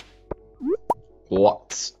go.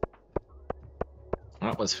 What?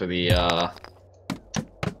 That was for the,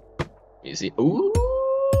 easy. Ooh!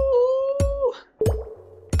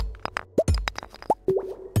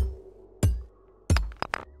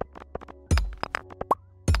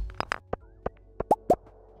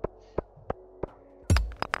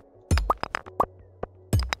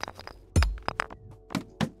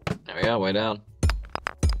 yeah, way down.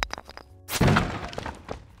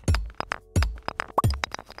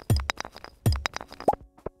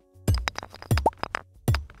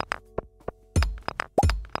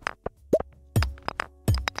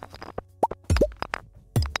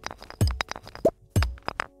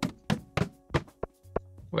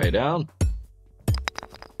 Way down.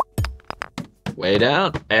 Way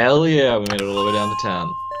down. Hell yeah, we made it all the way down to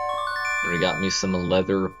 10. Already got me some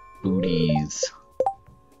leather booties.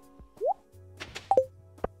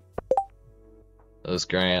 Those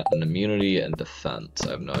grant an immunity and defense.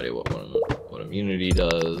 I have no idea what immunity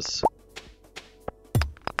does.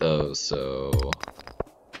 Those, so...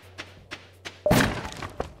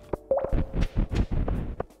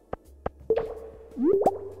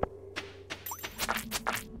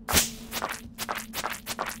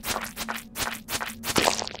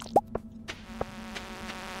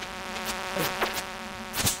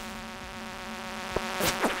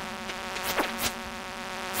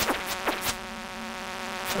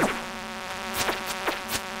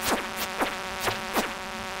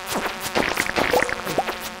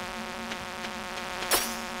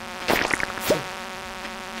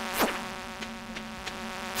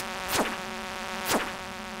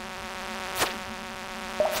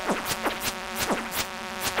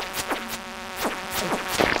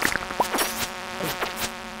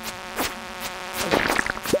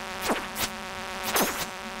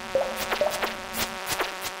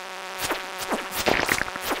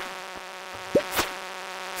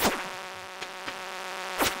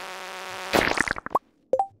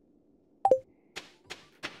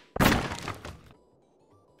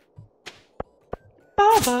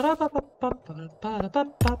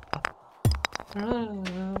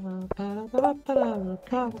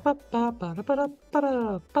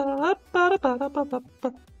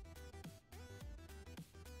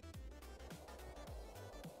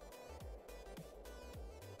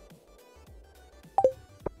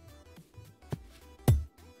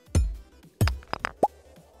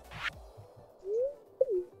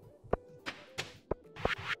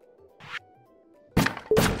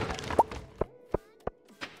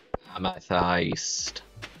 Amethyst.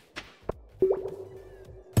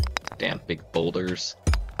 Damn big boulders.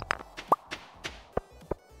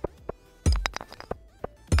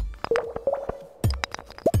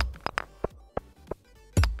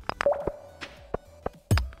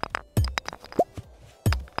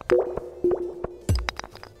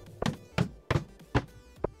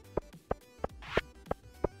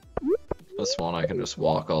 This one I can just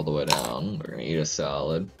walk all the way down. We're gonna eat a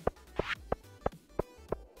salad.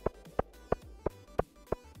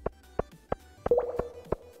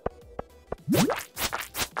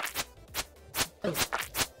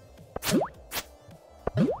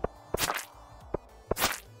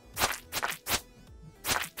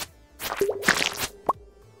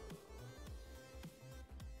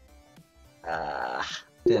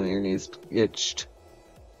 Damn, your knees itched.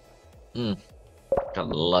 Gotta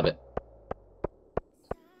love it.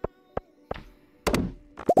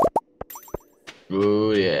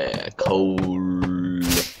 Oh yeah, cold.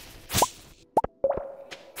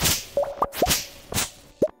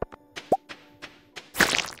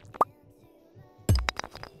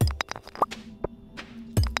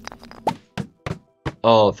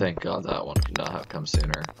 Oh, thank God that one could not have come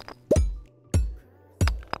sooner.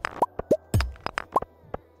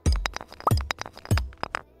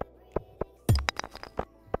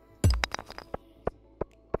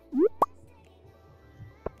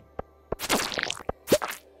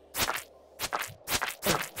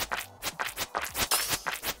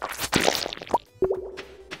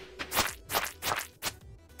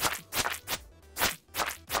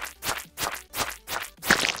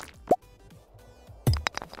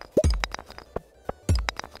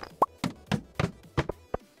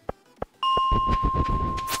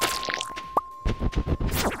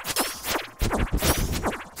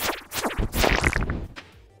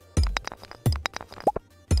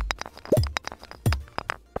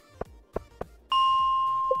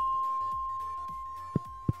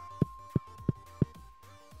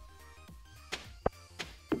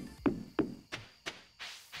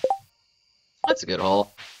 That's a good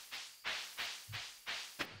haul.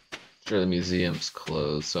 Sure, the museum's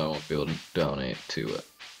closed, so I won't be able to donate to it.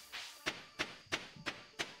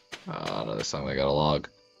 Another song I gotta log.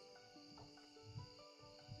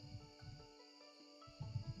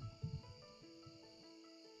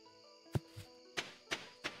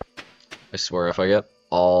 I swear if I get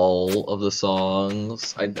all of the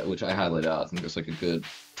songs, which I highlighted out, I think there's like a good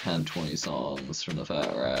 10-20 songs from the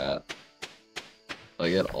Fat Rat. If I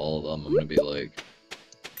get all of them, I'm gonna be like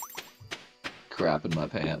crap in my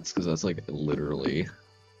pants, because that's like literally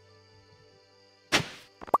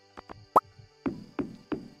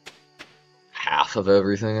half of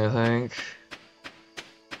everything, I think.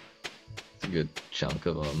 It's a good chunk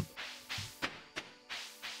of them.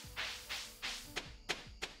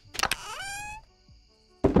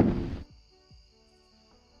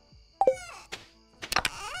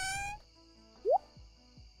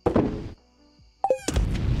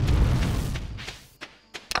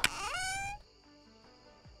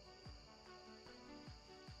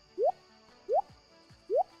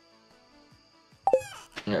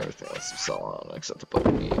 Everything else is selling on except the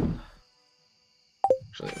bone meat.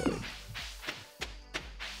 Actually,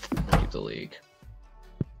 I'll keep the leek.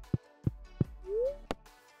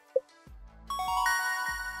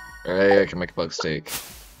 Alright, I can make a bug steak.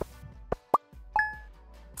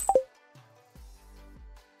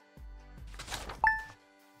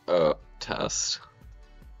 Oh, test.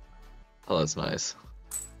 Oh, that's nice.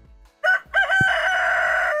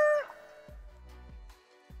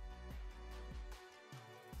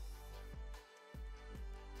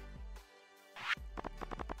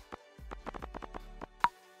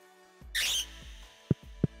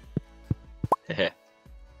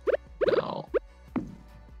 No.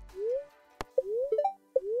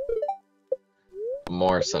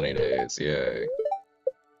 More sunny days, yay.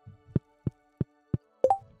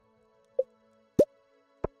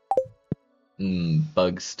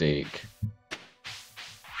 Bug steak.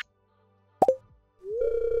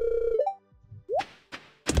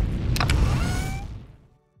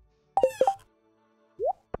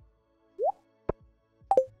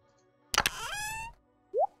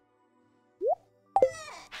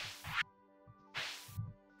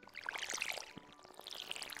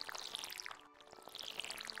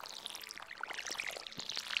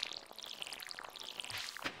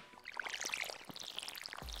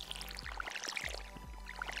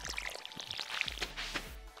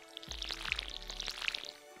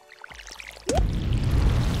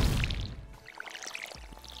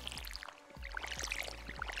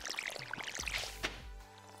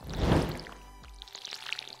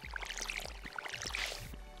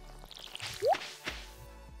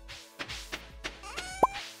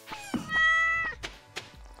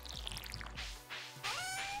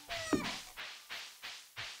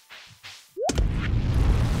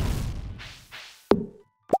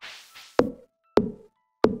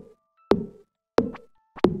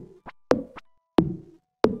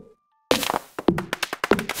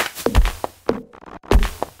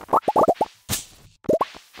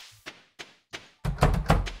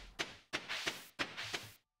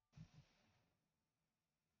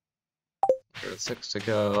 There's 6 to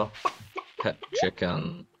go. Pet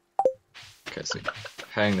chicken. Okay, so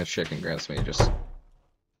petting the chicken grants me just...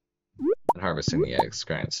 And harvesting the eggs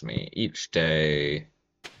grants me each day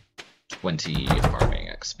 20 farming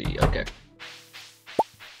XP. Okay.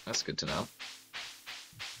 That's good to know.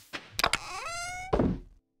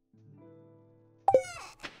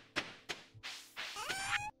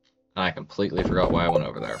 I completely forgot why I went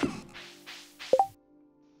over there.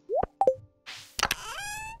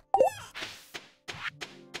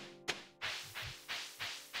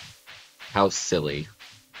 How silly.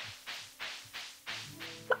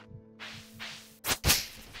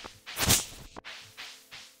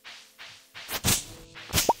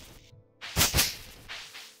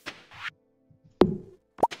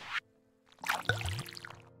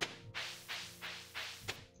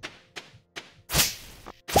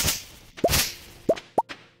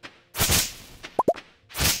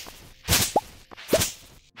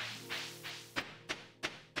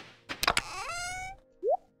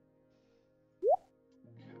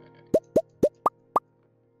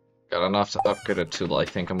 Got enough to upgrade a tool. I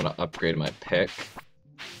think I'm gonna upgrade my pick.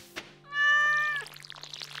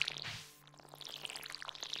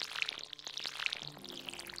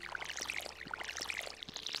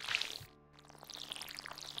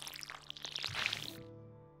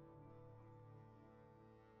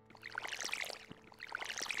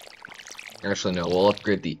 Actually, no, we'll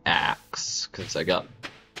upgrade the axe, because I got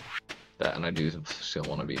that, and I do still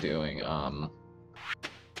want to be doing,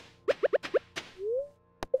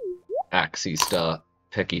 axey stuff,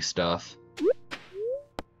 picky stuff.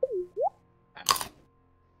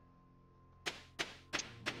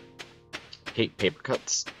 Hate paper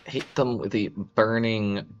cuts. Hate them with a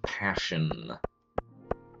burning passion.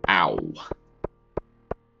 Ow.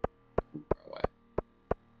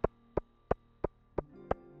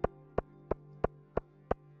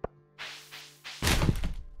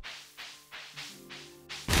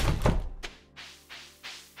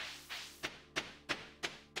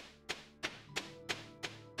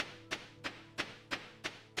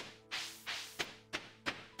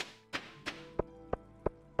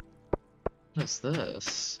 What is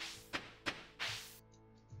this?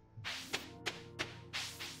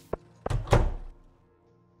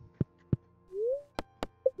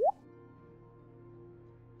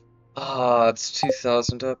 Ah, it's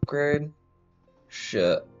 2,000 to upgrade?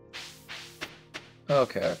 Shit.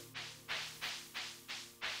 Okay.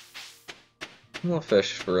 We'll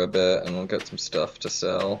fish for a bit and we'll get some stuff to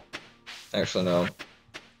sell. Actually, no.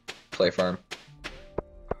 Play farm.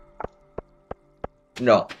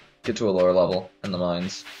 No. Get to a lower level in the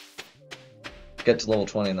mines. Get to level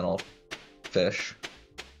 20 and then I'll fish.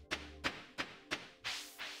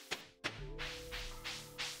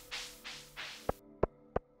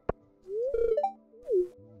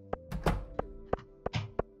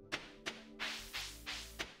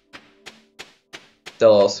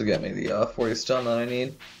 That'll also get me the 40 stone that I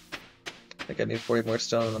need. I think I need 40 more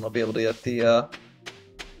stone and then I'll be able to get the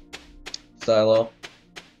silo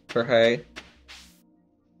for hay.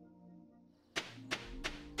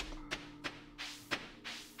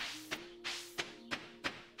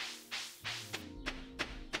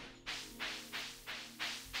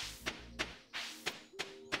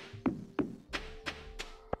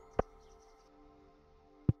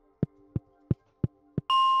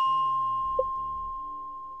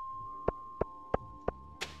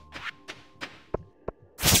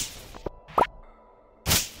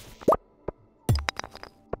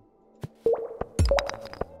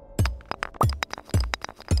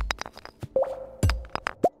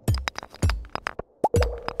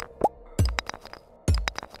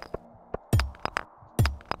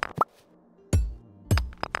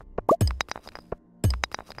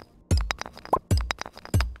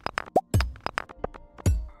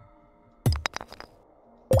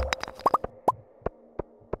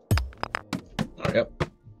 Yep.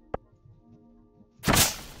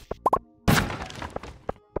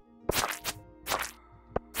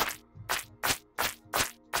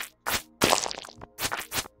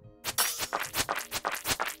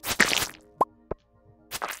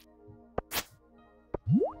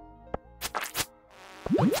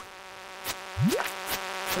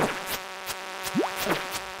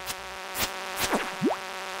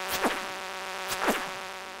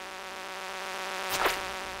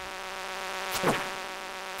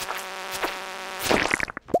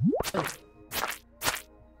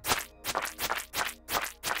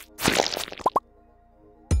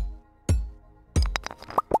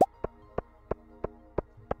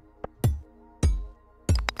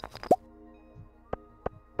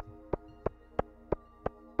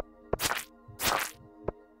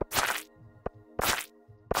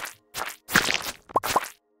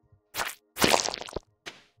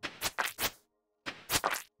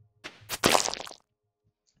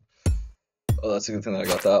 Oh, that's a good thing that I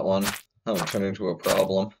got that one. That one turned into a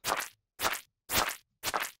problem.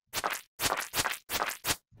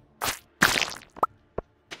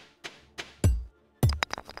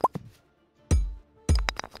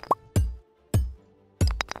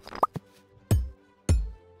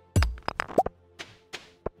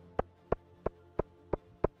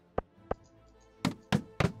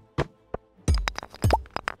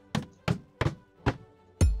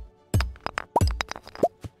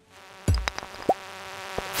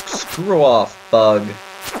 Screw off, bug.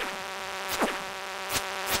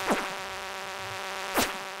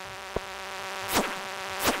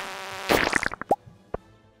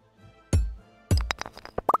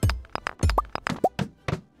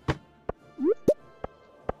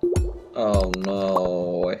 Oh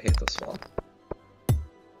no, I hate this one.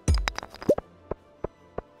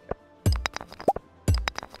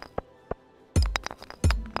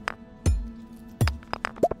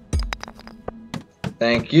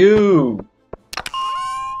 Thank you!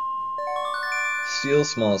 Steel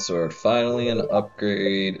small sword. Finally an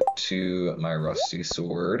upgrade to my rusty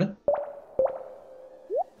sword.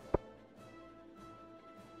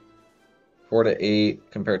 4 to 8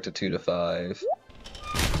 compared to 2 to 5.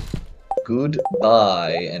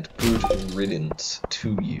 Goodbye and good riddance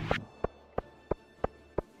to you.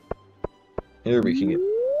 Here we can get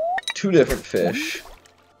 2 different fish.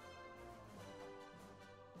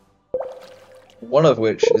 One of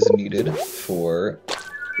which is needed for...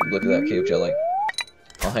 Look at that cave jelly.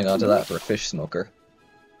 I'll hang on to that for a fish smoker.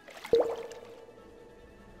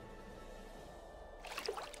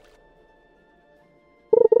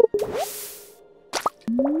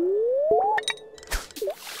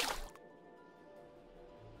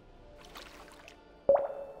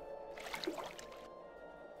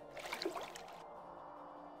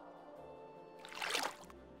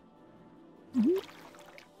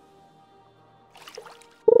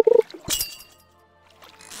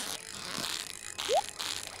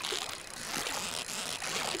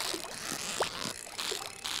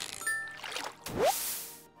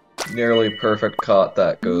 Nearly perfect caught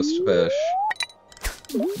that ghost fish.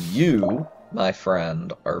 You, my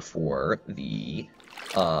friend, are for the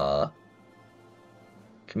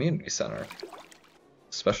community center.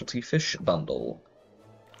 Specialty fish bundle.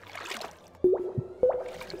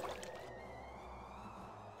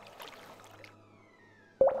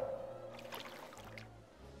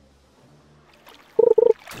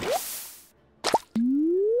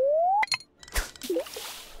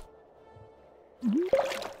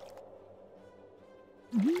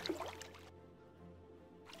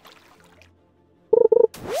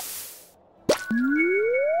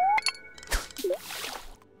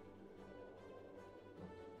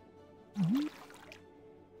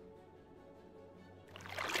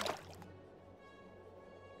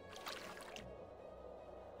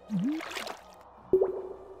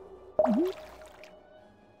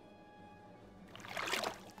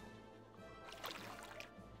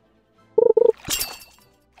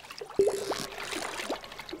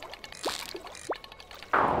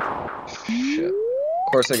 Shit.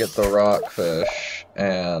 Of course I get the rockfish,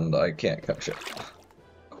 and I can't catch it.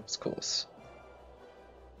 Close.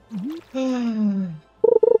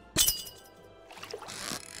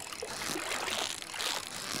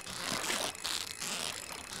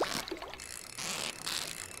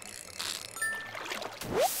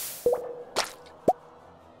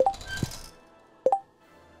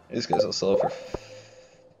 These guys will sell for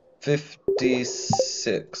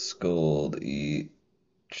 56 gold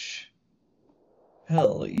each.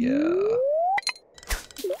 Hell yeah.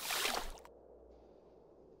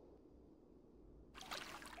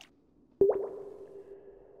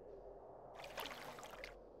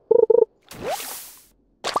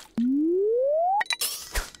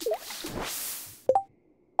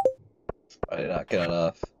 I did not get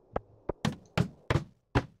enough.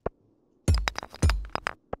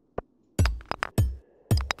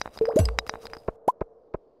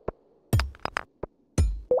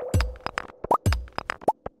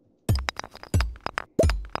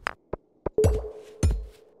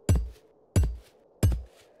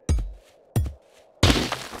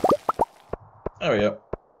 There we go.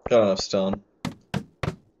 Got enough stone.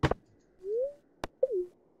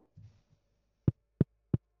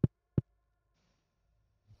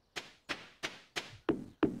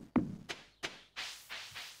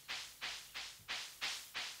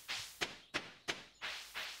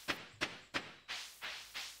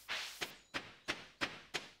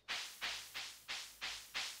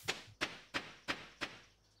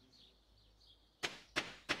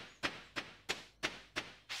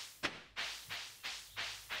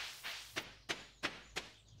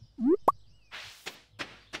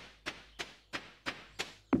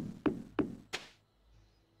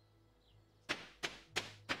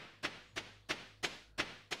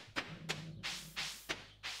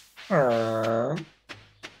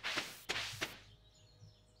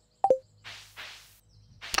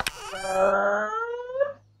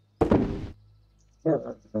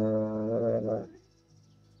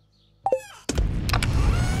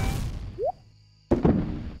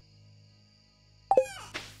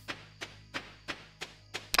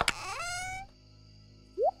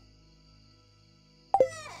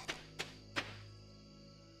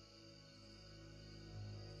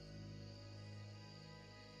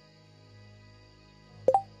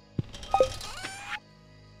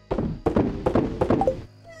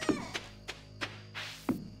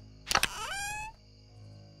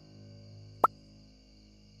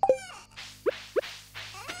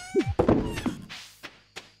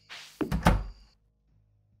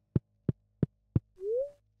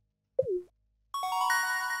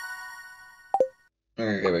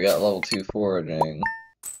 Okay, we got level 2 foraging.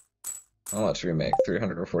 How much do we make?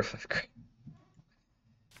 345 grand.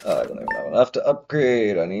 I don't even have enough to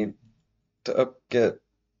upgrade. I need to get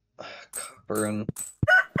copper and...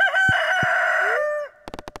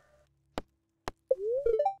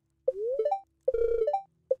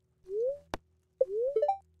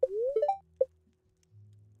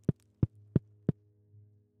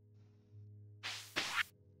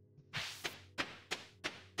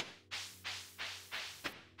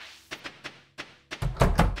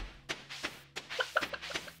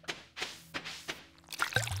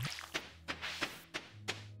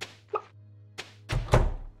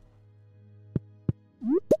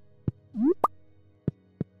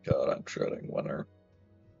 God, I'm dreading winter.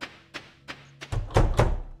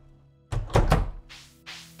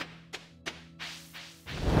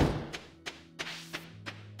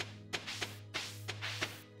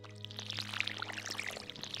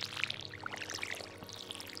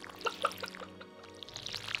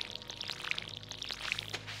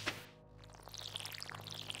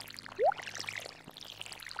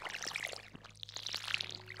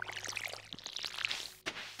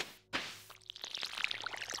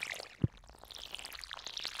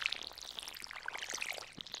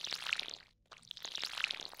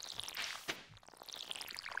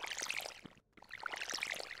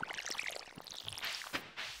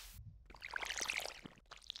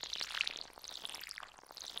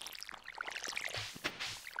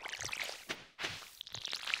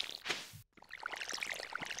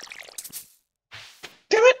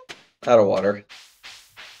 Out of water.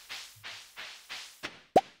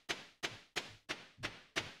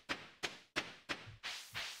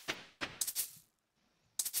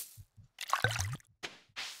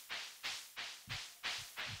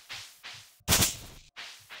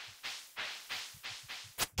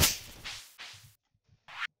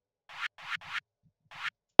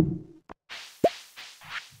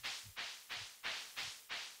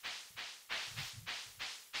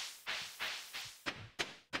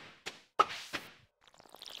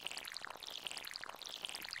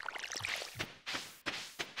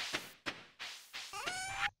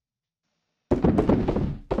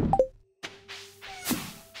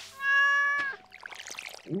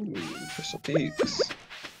 Ooh, Crystal Peaks.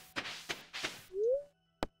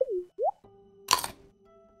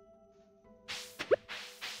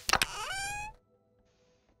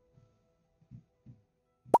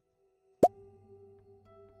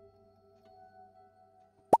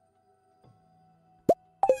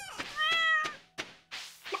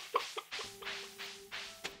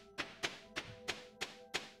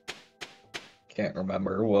 Can't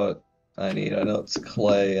remember what I need. I know it's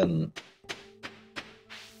clay and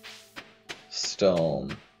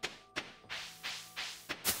stone.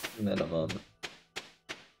 Minimum.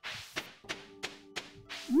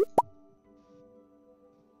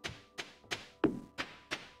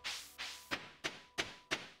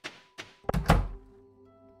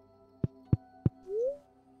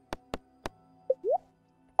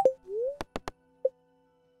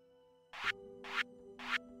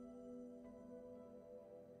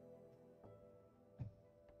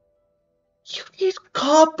 You need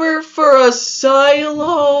copper for a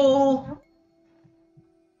silo?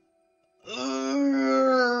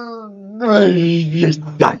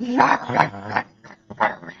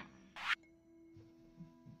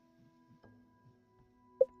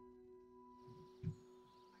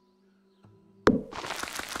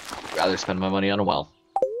 Rather spend my money on a well.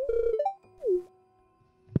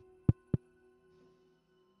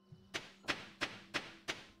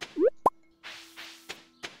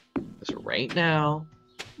 So right now,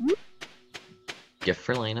 gift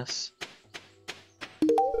for Lenus.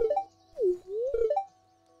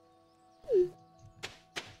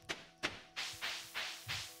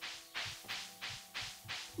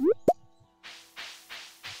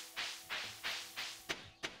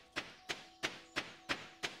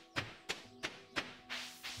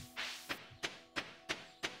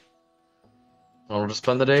 I'll just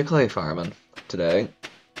spend the day clay farming today,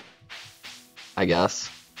 I guess.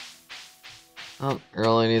 Oh,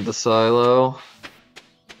 really need the silo.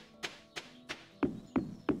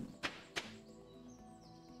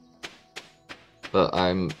 But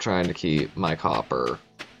I'm trying to keep my copper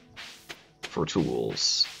for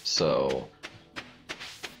tools, so...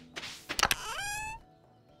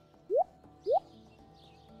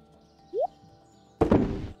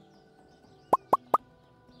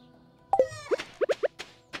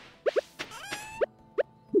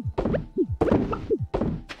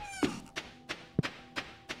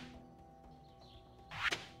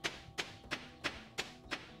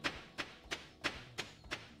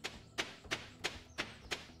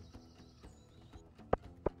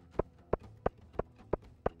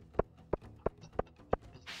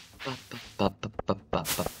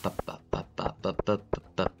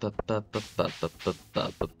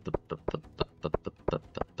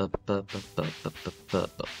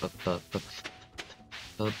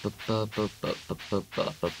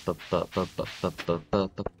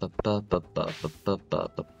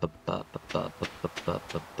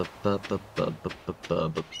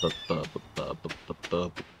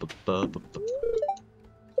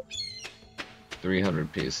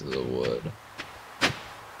 $300 pieces of wood.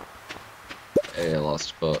 Hey, I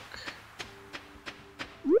lost a book.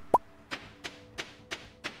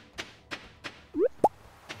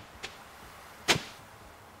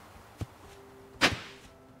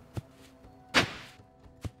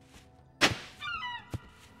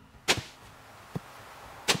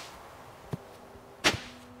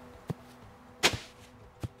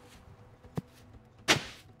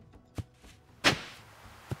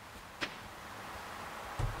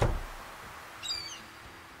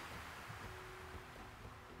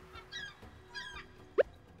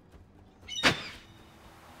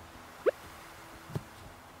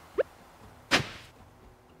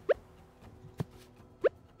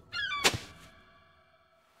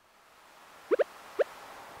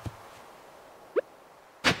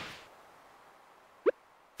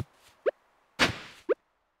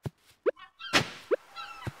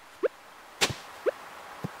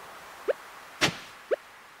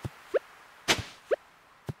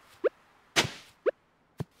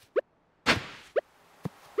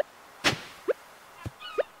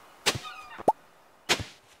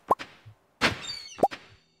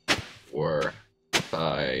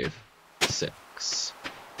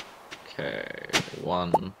 Okay,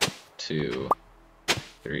 1, 2,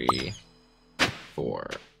 3,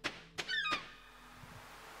 4.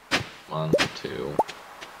 1, 2,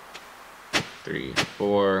 3,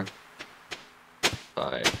 4,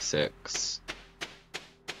 5, 6,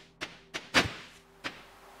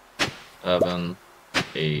 7,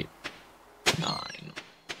 8, 9.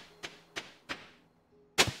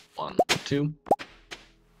 1, 2,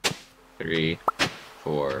 3,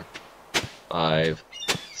 4, 5,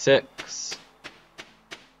 6.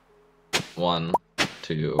 1,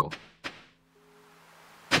 2,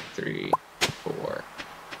 3, 4.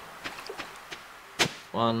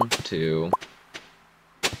 1, 2,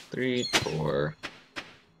 3, 4,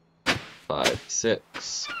 5,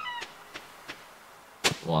 6.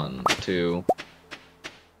 1, 2,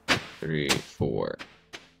 3, 4.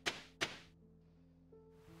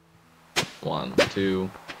 1, 2,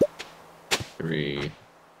 3,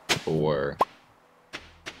 4,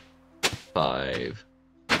 5,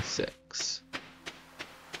 6.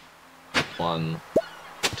 1,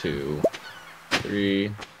 2,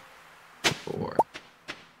 3, 4.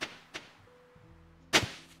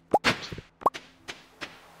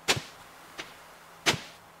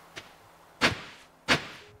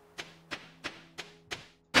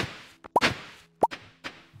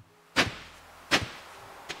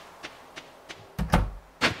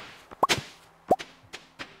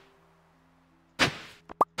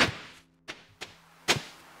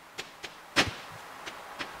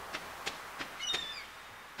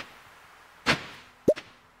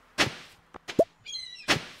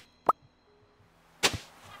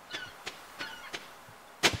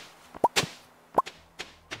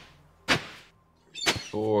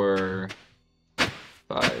 4,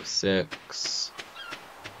 5, 6.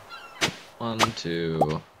 1,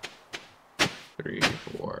 2, 3,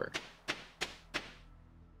 4.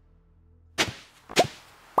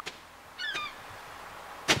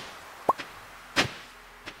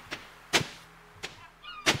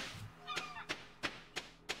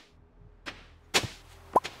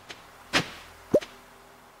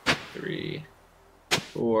 3,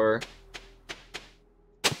 4.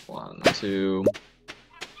 1, 2,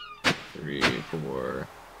 3, 4,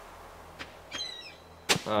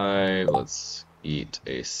 5. Let's eat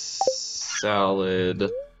a salad.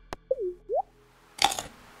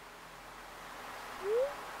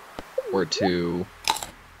 Or 2.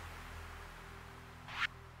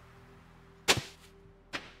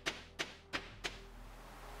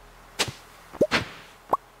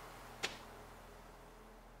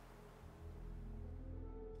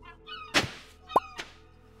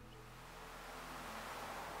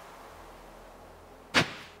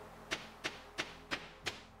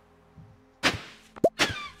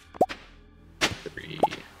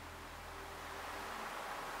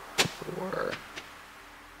 Four,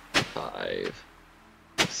 5,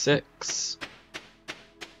 6.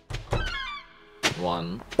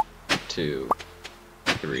 1, 2,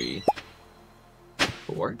 3,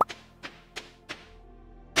 4.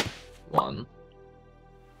 1,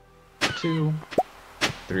 2,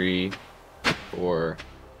 3, 4,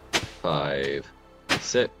 5,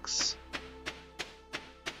 6.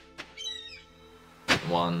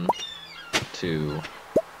 1, 2,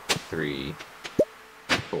 3,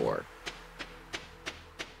 4.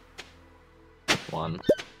 1,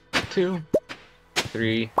 2,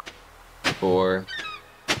 3, 4,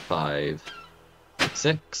 5,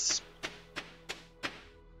 6.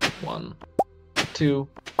 1, 2,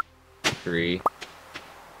 3,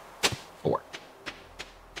 4.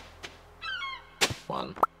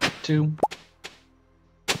 1, 2,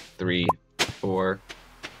 3, 4,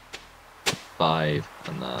 5,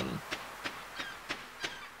 and then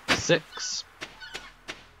 6.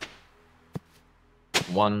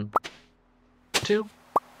 1, 2,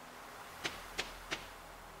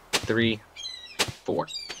 3, 4.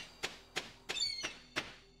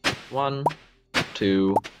 1,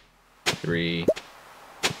 2, 3,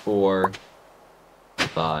 4,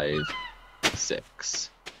 5, 6.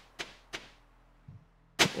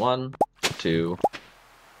 1, 2,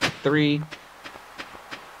 3,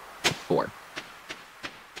 4.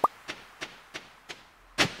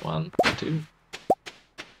 1, 2,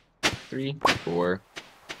 3, 4,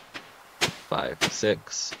 5,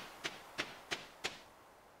 6.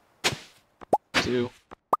 2,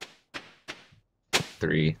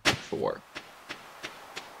 3, 4.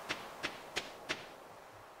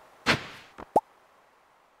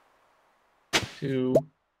 2,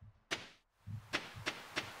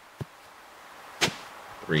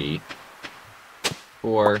 3,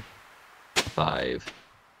 4, 5,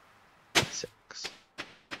 6.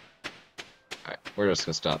 Alright, we're just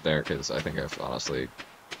gonna stop there because I think I've honestly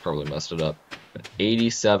probably messed it up.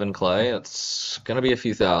 87 clay, it's gonna be a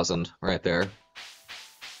few thousand right there.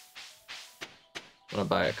 I'm gonna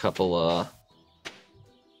buy a couple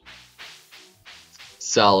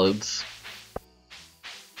salads.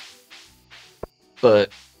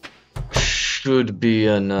 But should be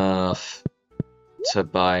enough to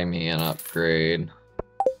buy me an upgrade.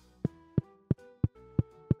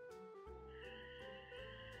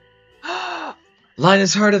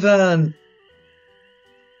 Linus Heart event!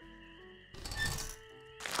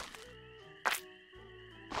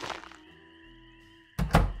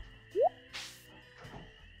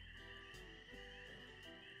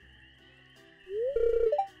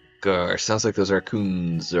 Gosh, sounds like those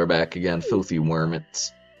raccoons are back again, filthy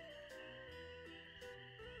wormits.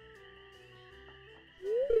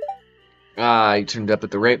 Ah, you turned up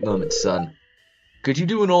at the right moment, son. Could you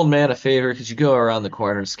do an old man a favor? Could you go around the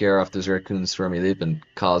corner and scare off those raccoons for me? They've been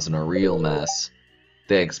causing a real mess.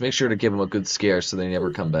 Thanks. Make sure to give them a good scare so they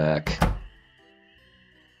never come back.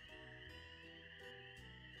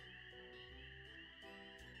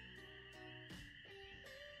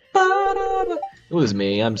 It was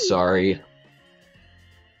me. I'm sorry.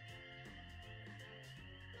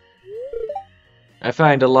 I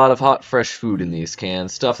find a lot of hot, fresh food in these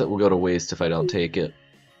cans. Stuff that will go to waste if I don't take it.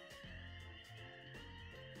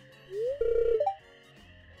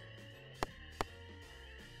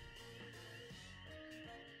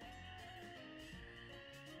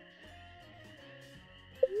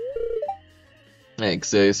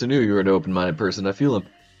 Thanks, Ace. I knew you were an open-minded person. I feel a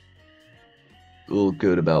little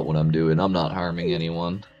good about what I'm doing. I'm not harming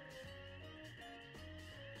anyone.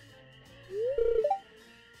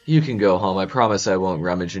 You can go home. I promise I won't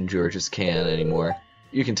rummage in George's can anymore.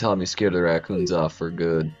 You can tell him you scared the raccoons off for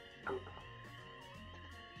good.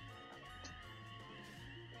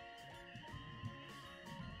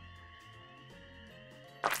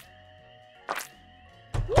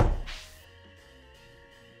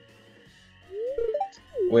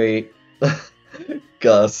 Wait.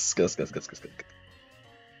 Gus.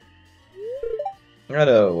 I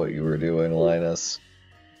know what you were doing, Linus.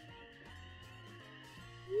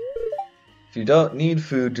 If you don't need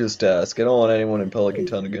food, just ask. I don't want anyone in Pelican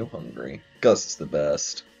Town to go hungry. Gus is the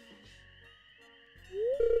best.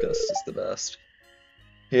 Gus is the best.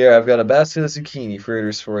 Here, I've got a basket of zucchini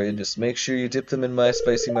fritters for you. Just make sure you dip them in my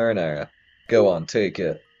spicy marinara. Go on, take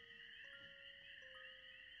it.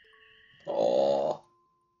 Aww.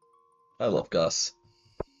 I love Gus.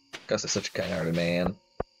 Gus is such a kind-hearted man.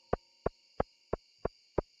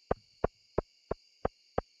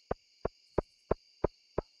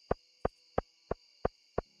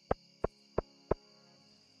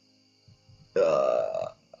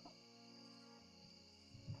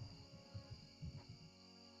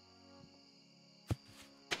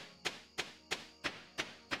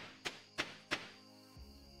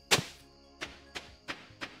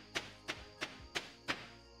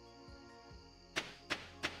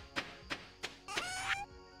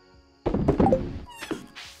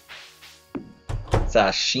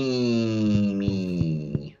 Sashimi.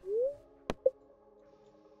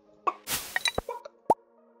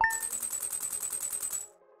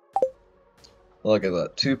 Look at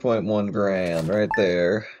that, 2.1 grand right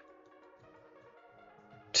there.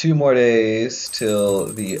 2 more days till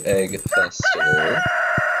the egg festival.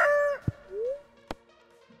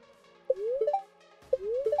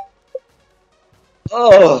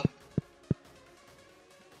 Oh!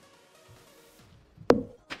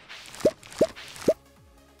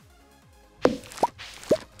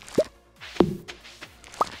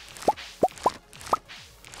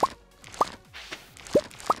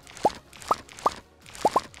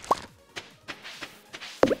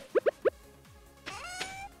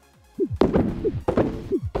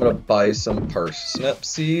 I'm gonna buy some parsnip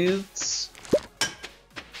seeds,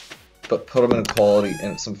 but put them in quality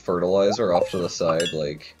and some fertilizer off to the side,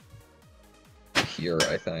 like here,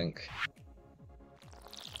 I think.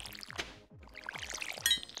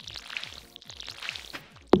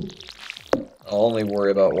 I'll only worry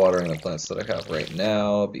about watering the plants that I have right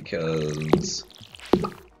now because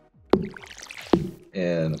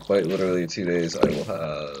in quite literally 2 days I will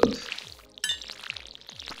have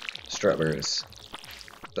strawberries.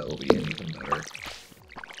 That will be an even better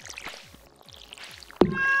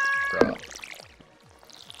crop.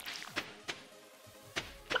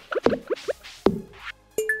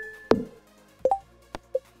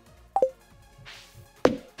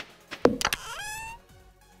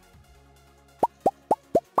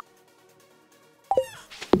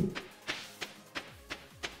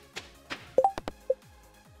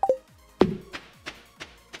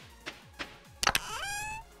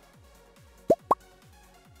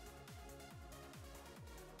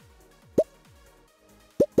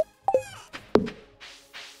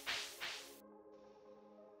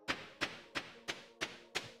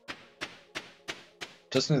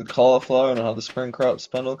 Just need the cauliflower and I'll have the spring crops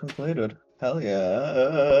bundle completed. Hell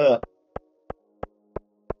yeah.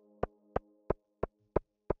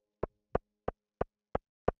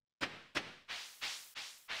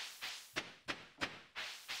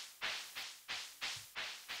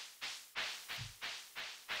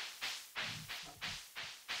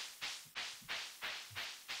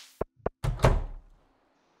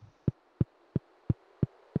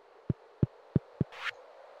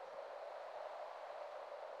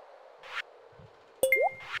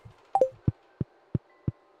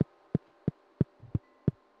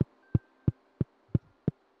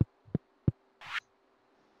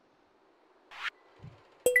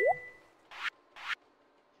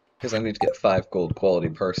 Because I need to get 5 gold quality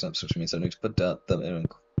parsnips, which means I need to put them in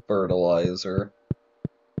fertilizer.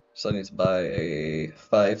 So I need to buy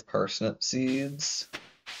 5 parsnip seeds.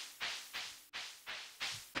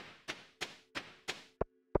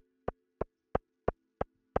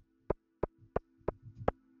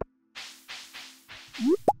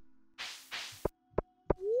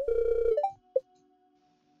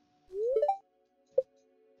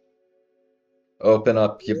 Open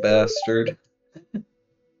up, you bastard.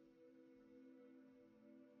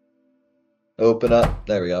 Open up.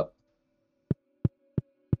 There we go.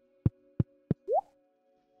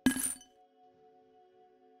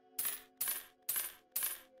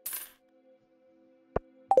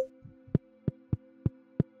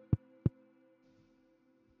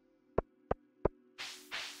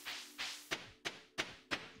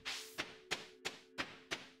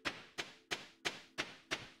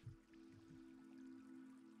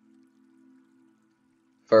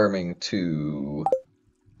 Farming 2.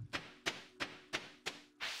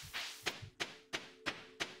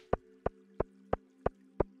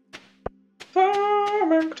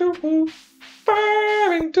 Farming 2.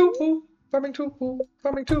 Farming 2. Farming 2.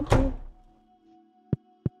 Farming 2.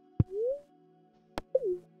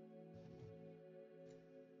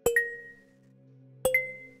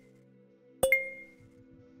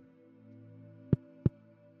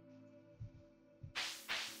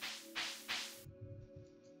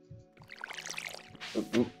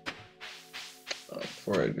 Oop, oop.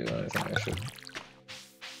 Before I do anything, I should.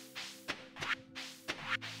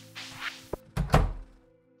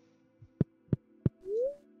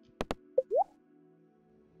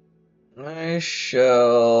 I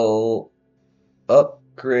shall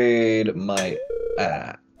upgrade my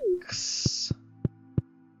axe.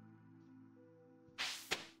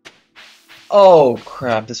 Oh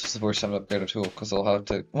crap, this was the worst time to upgrade a tool, because I'll have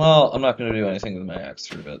to. Well, I'm not going to do anything with my axe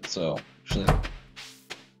for a bit, so. Actually.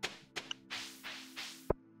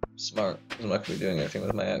 Smart. I'm not going to be doing anything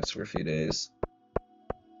with my axe for a few days.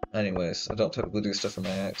 Anyways, I don't typically do stuff with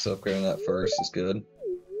my axe, so upgrading that first is good.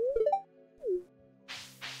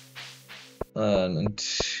 And in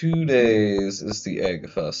 2 days is the Egg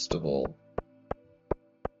Festival.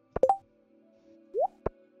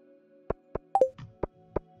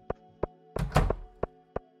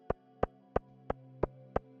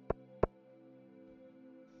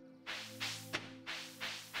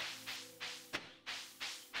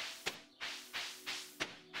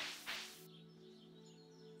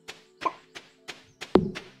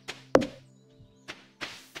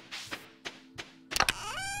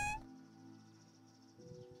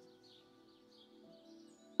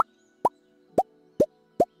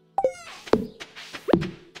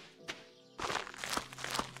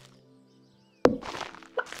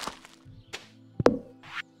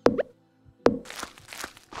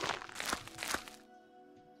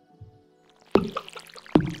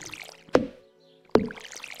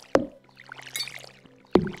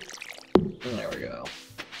 There we go.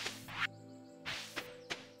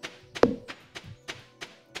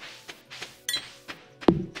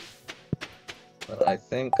 But I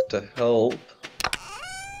think to help...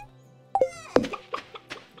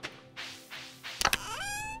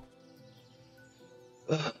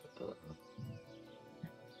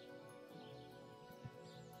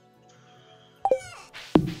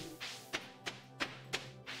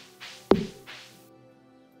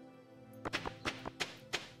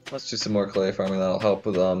 Let's do some more clay farming, that'll help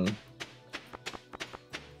with,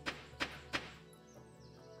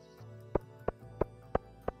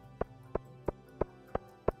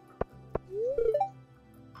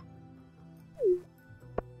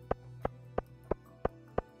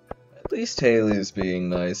 At least Haley's being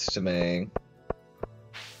nice to me.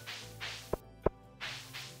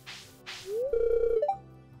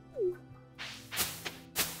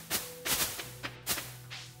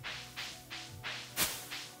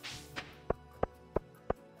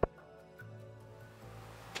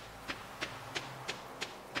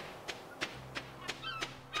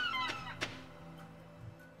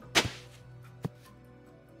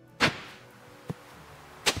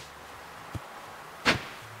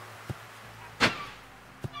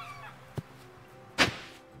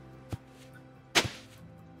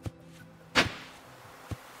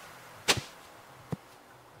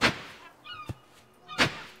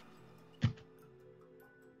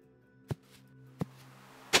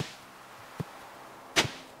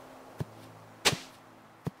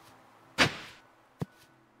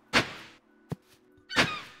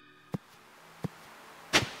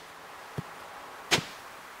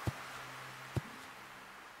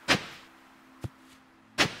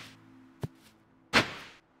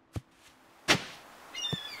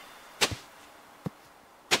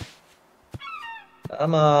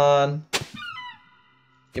 Come on.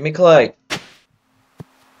 Give me clay.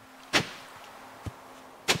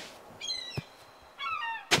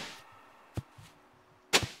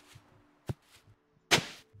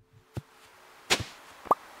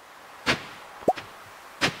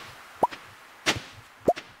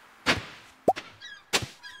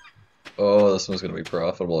 Oh, this one's gonna be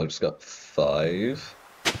profitable. I just got 5,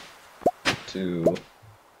 2.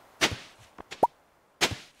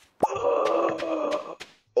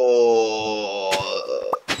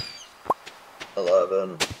 Oh,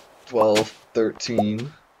 11, 12,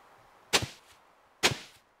 13.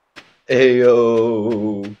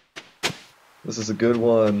 Ayo. This is a good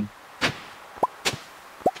one.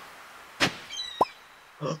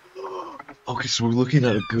 Okay, so we're looking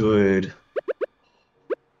at a good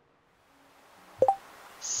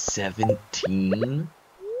 17.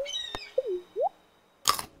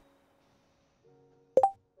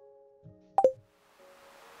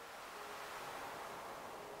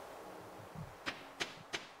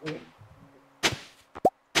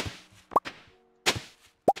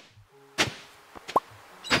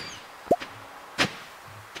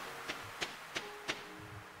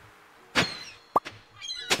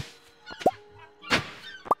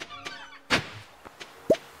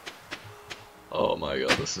 Oh my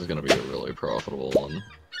god, this is gonna be a really profitable one.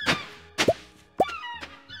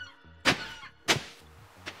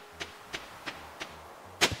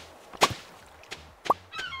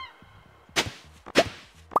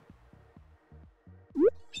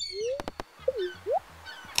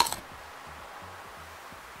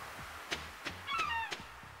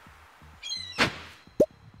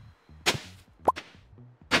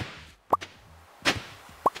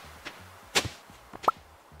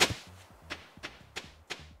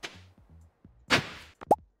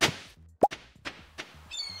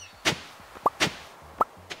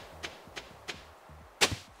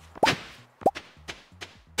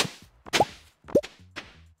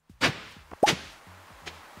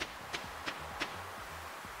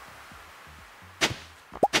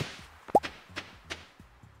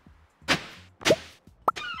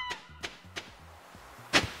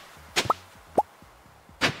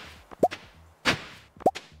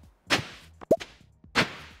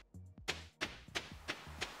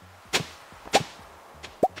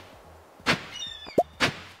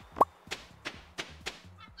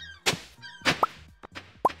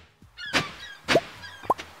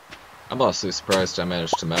 I'm honestly surprised I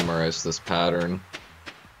managed to memorize this pattern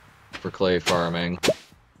for clay farming.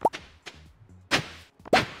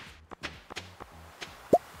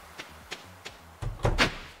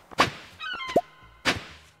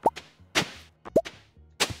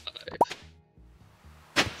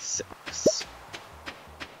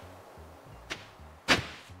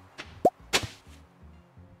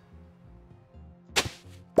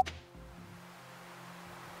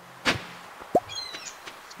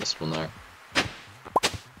 This one there.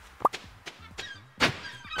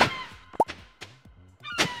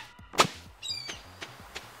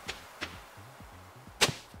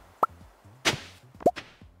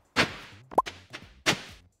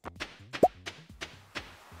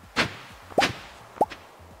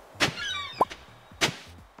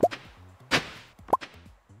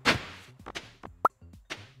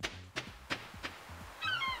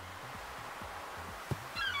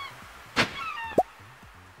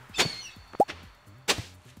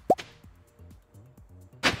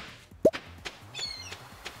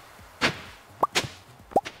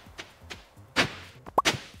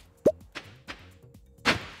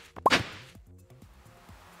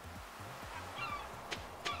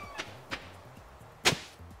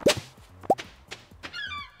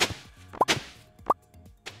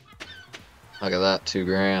 Look at that, 2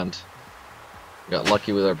 grand. Got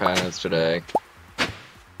lucky with our patterns today.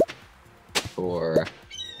 4,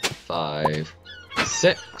 5,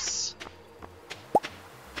 6.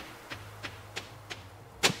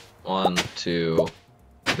 1, 2,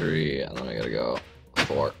 3, and then I gotta go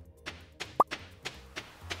 4.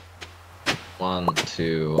 1,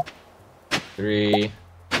 2, 3,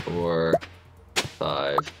 4,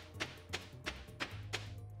 5,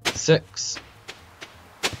 6.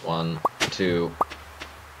 1, 2,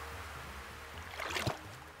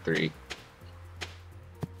 3,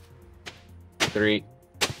 3,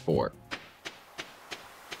 4,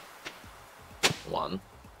 1.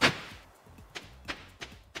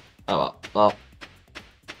 Oh well.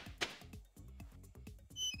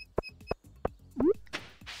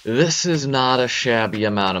 This is not a shabby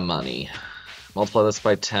amount of money. Multiply this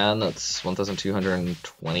by 10, that's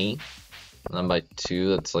 1,220. And then by 2,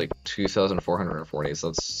 that's like 2,440, so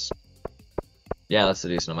that's... yeah, that's a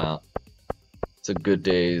decent amount. It's a good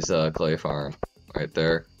day's clay farm right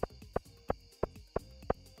there.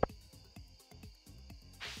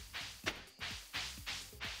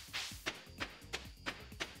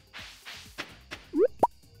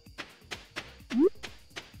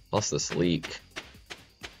 Plus this leak.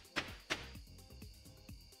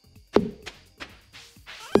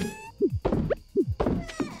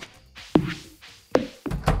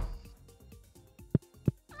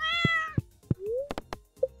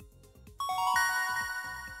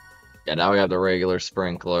 Yeah, now we have the regular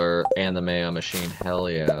sprinkler and the Mayo machine. Hell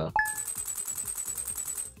yeah.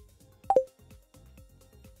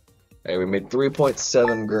 Hey, we made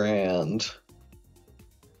 3.7 grand.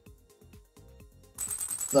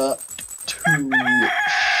 Not too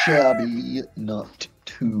shabby. Not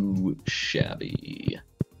too shabby.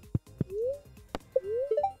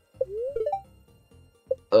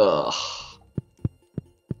 Ugh.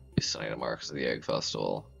 These sunny tomorrow because of the Egg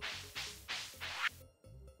Festival.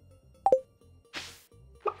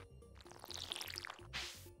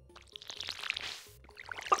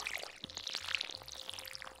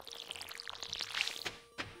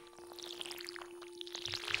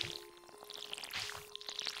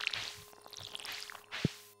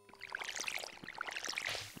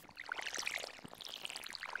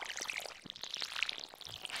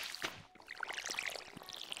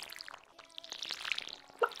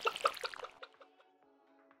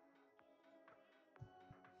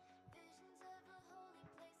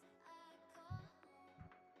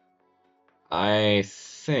 I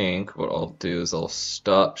think what I'll do is I'll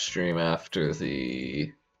stop stream after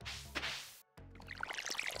the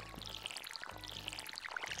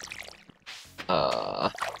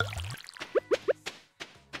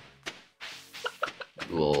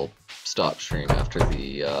we'll stop stream after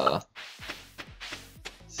the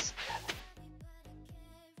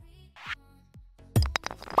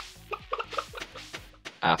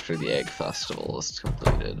Egg Festival is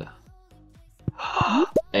completed.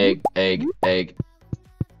 Egg.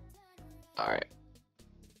 Alright.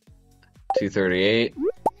 238.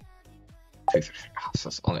 233. Oh, so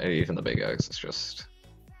that's on even the big eggs, it's just.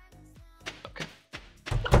 Okay.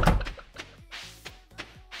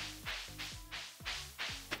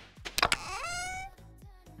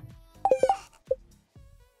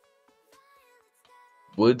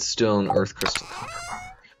 Wood, stone, earth, crystal, copper.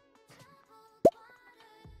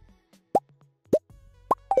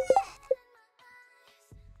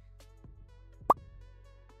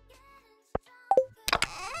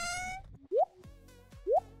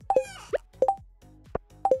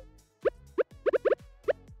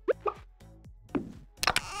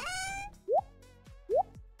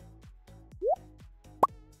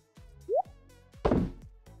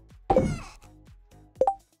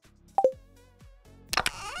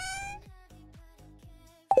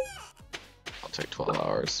 Take 12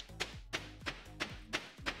 hours.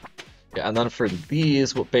 Yeah, and then for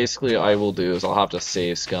these, what basically I will do is I'll have to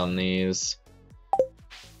save scum these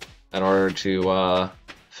in order to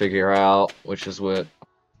figure out which is what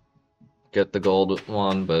get the gold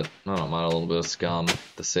one, but I don't mind a little bit of scum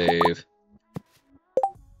to save.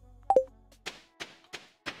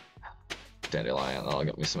 Dandelion, that'll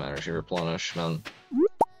get me some energy replenishment.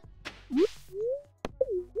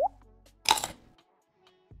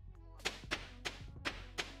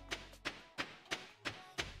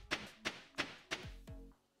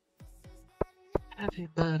 Heavy,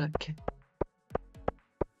 but I can't.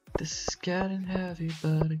 This is getting heavy,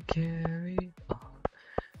 but I carry on.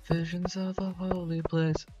 Visions of a holy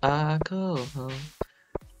place, I go home.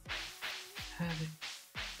 Heavy.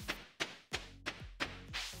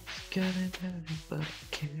 It's getting heavy, but I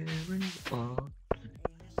carry on.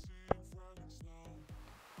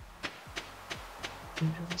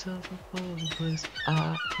 Visions of a holy place,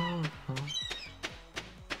 I go home.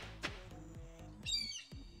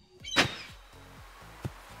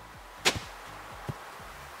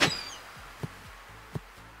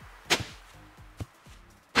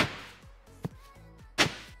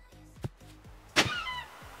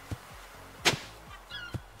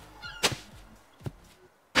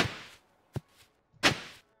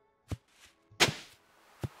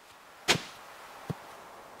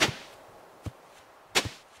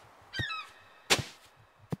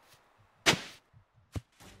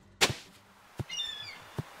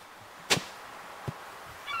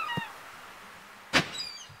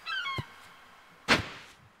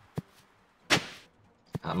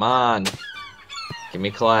 Come on. Give me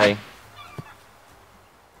clay.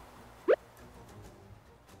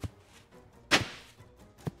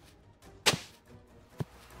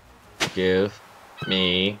 Give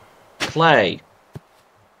me clay.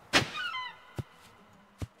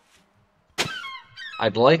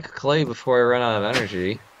 I'd like clay before I run out of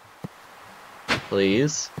energy.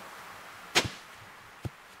 Please.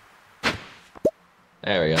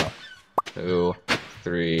 There we go. 2,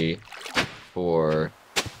 3, 4,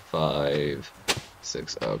 5,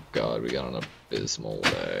 6. Oh god, we got an abysmal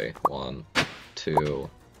day. 1, 2,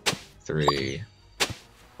 3,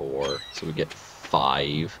 4. So we get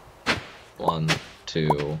 5. 1,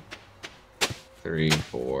 2, 3,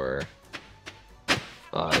 4,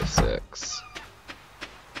 5, 6.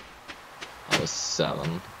 That was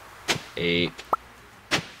 7, 8.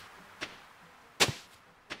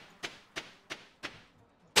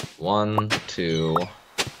 1, 2,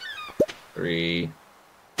 3,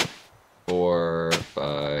 4,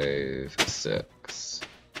 5, 6.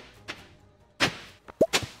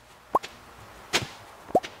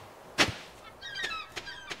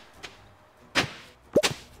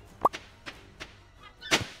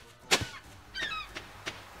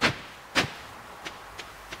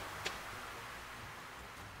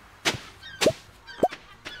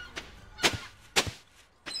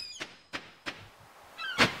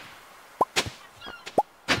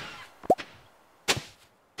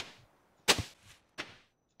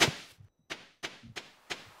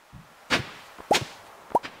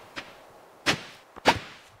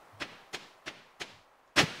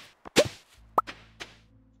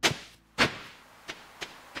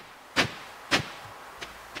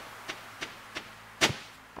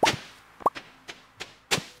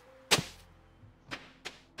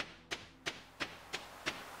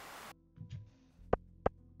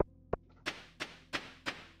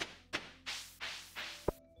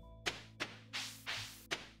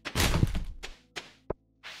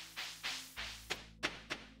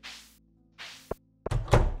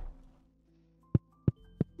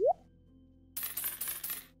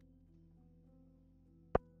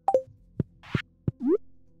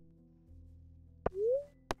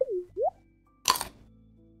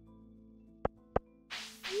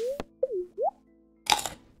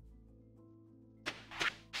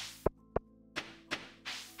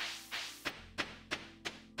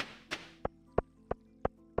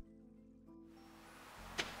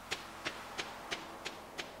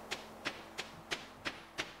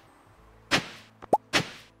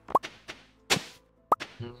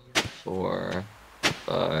 Four,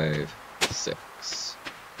 5, 6.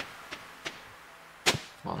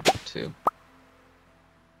 1, 2.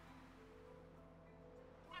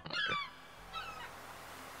 Okay.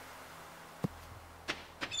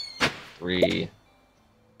 3,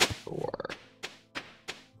 4.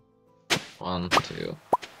 1, 2,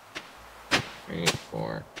 3,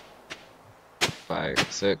 4,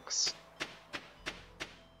 5, 6.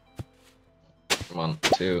 1,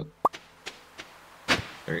 2,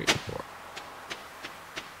 3, 4.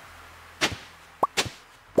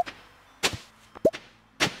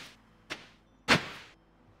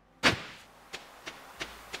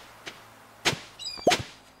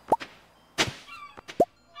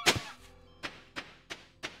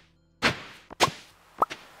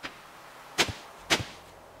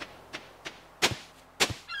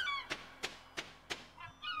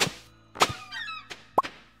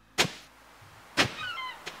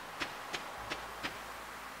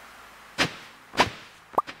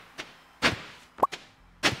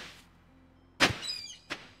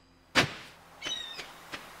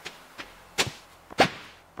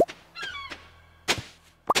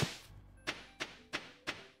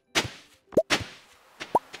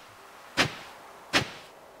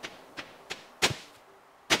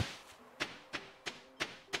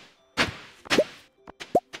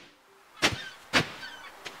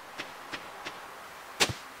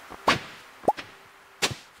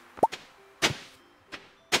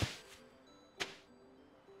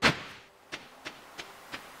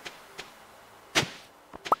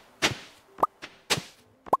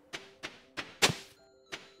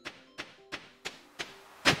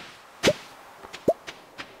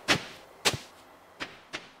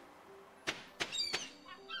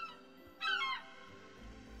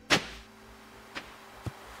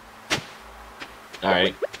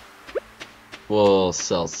 Alright. We'll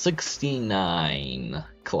sell 69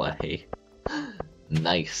 clay.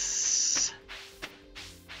 Nice.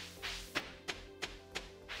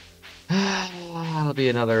 That'll be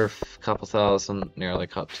another couple thousand, nearly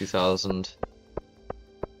 2,000.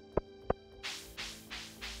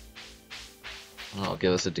 That'll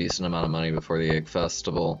give us a decent amount of money before the Egg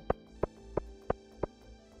Festival.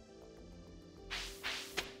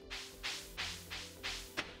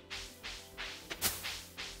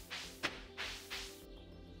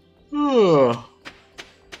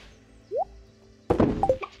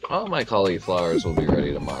 All my cauliflowers will be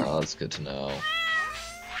ready tomorrow, that's good to know.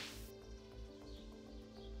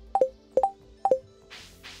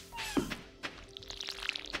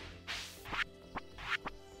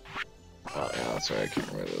 that's right, I can't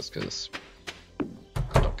remember this because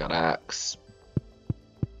I don't got axe.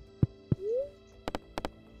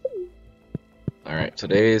 Alright,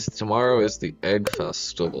 tomorrow is the Egg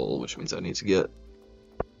Festival, which means I need to get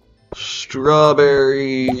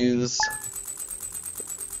strawberries.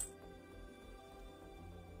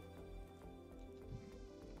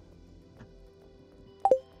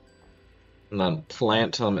 And then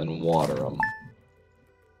plant them and water them.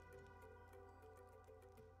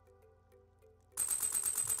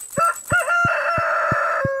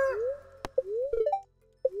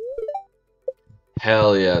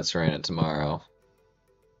 Hell yeah, it's raining tomorrow.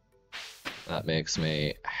 That makes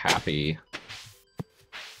me happy.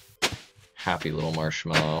 Happy little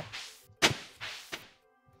marshmallow.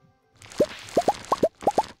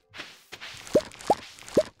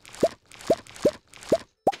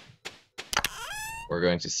 We're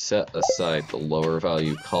going to set aside the lower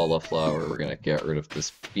value cauliflower. We're going to get rid of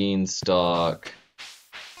this beanstalk.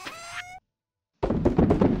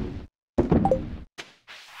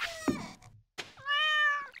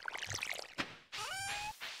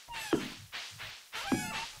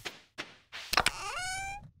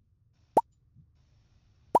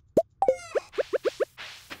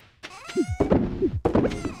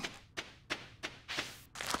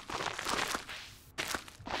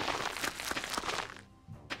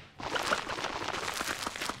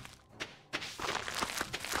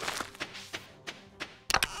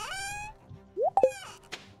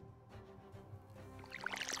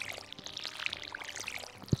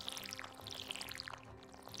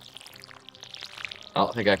 I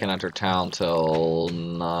don't think I can enter town till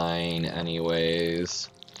 9 anyways.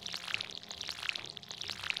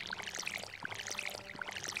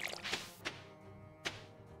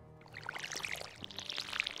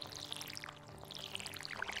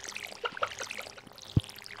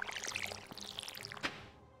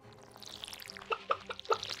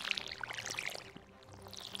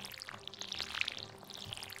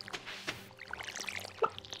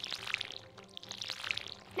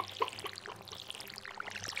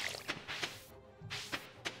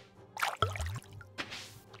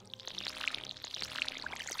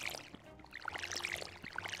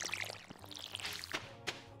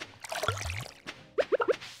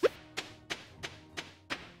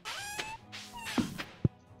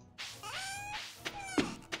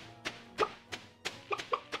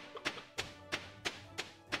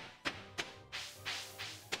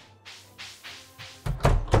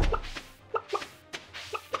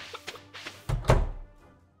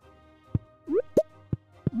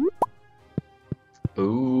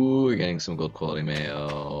 Ooh, we're getting some good quality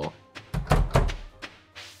mayo.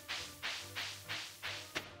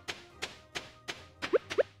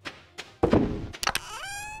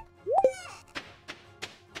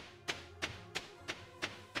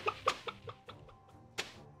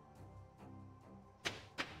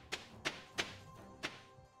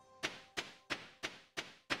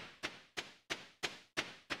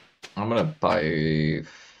 I'm gonna buy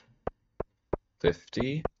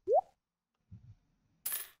 50.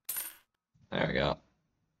 There we go.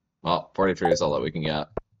 Well, 43 is all that we can get.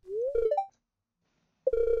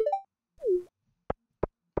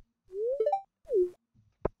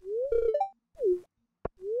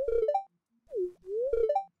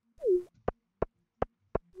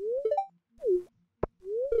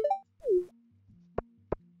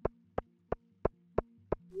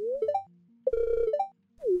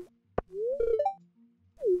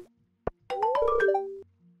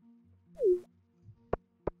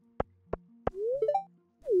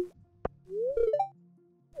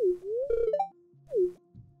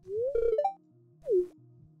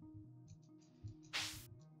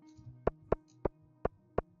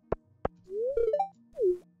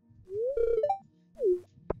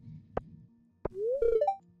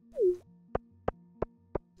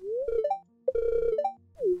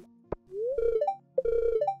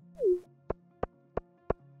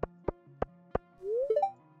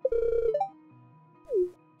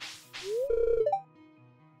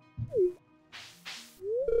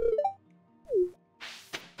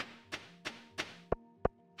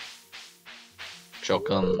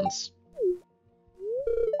 Shotguns.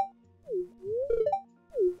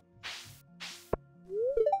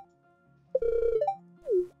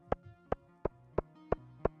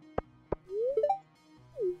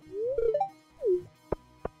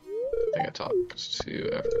 I think I talked to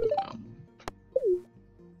everyone now.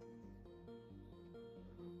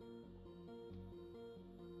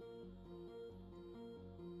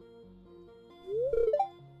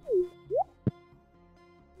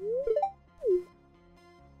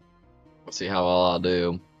 Let's see how well I'll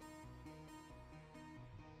do.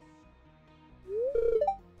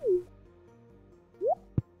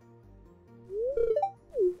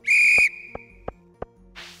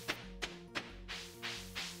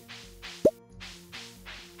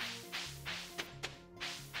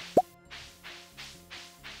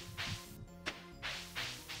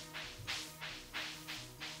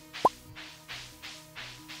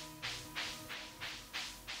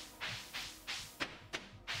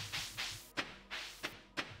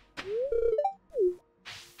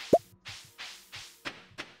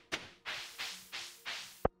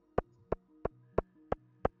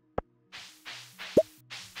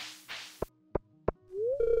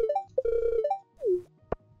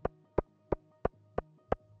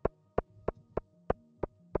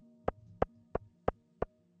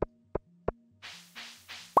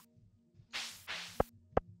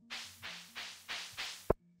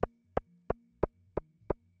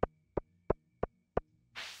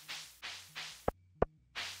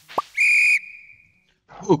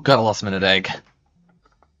 Oh, got a last minute egg.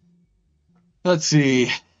 Let's see.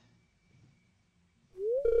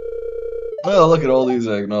 Well, look at all these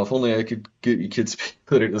egg. Now, if only I could get you kids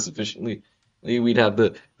put it as efficiently. Maybe we'd have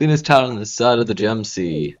the cleanest town on the side of the Gem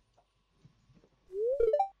Sea.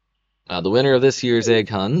 The winner of this year's egg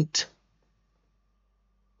hunt.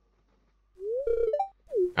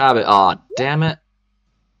 Aw, damn it.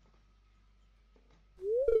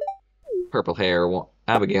 Purple hair,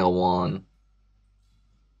 Abigail won.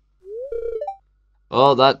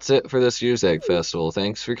 Well, that's it for this year's Egg Festival.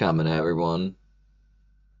 Thanks for coming, everyone.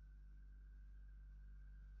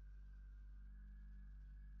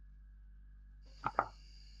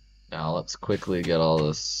 Now let's quickly get all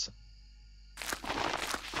this.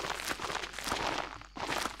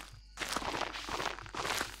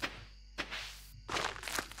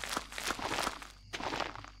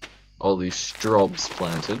 All these strobs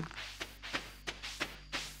planted.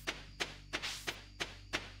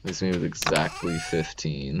 Leaves me with exactly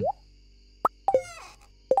 15.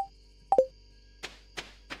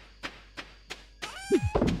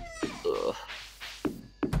 Ugh.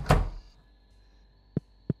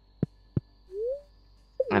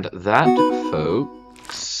 And that,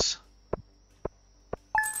 folks,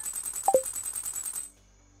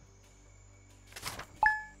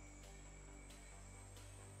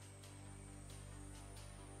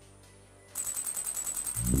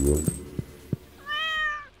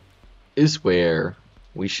 is where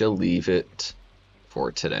we shall leave it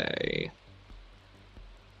for today.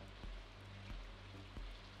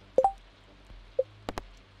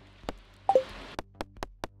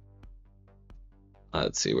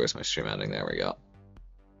 Let's see, where's my stream ending? There we go.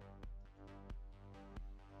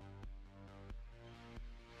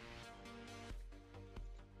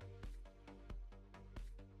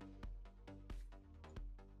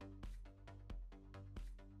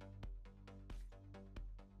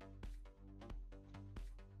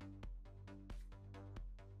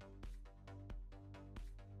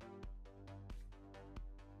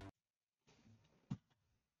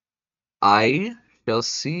 I shall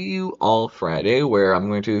see you all Friday, where I'm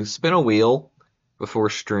going to spin a wheel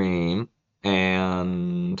before stream,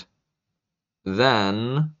 and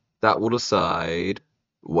then that will decide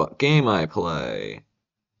what game I play.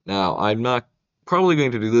 Now, I'm not probably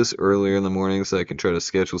going to do this earlier in the morning so I can try to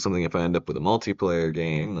schedule something if I end up with a multiplayer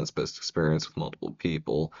game that's best experience with multiple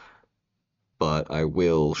people, but I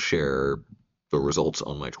will share the results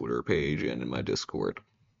on my Twitter page and in my Discord.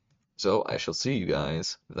 So I shall see you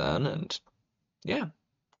guys then, and yeah.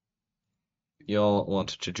 If y'all want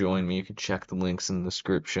to join me, you can check the links in the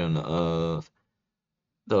description of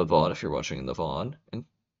the VOD if you're watching the VOD. And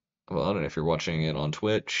if you're watching it on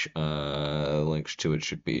Twitch, links to it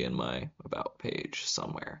should be in my About page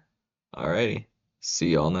somewhere. Alrighty,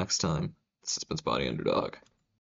 see y'all next time. This has been Spotty Underdog.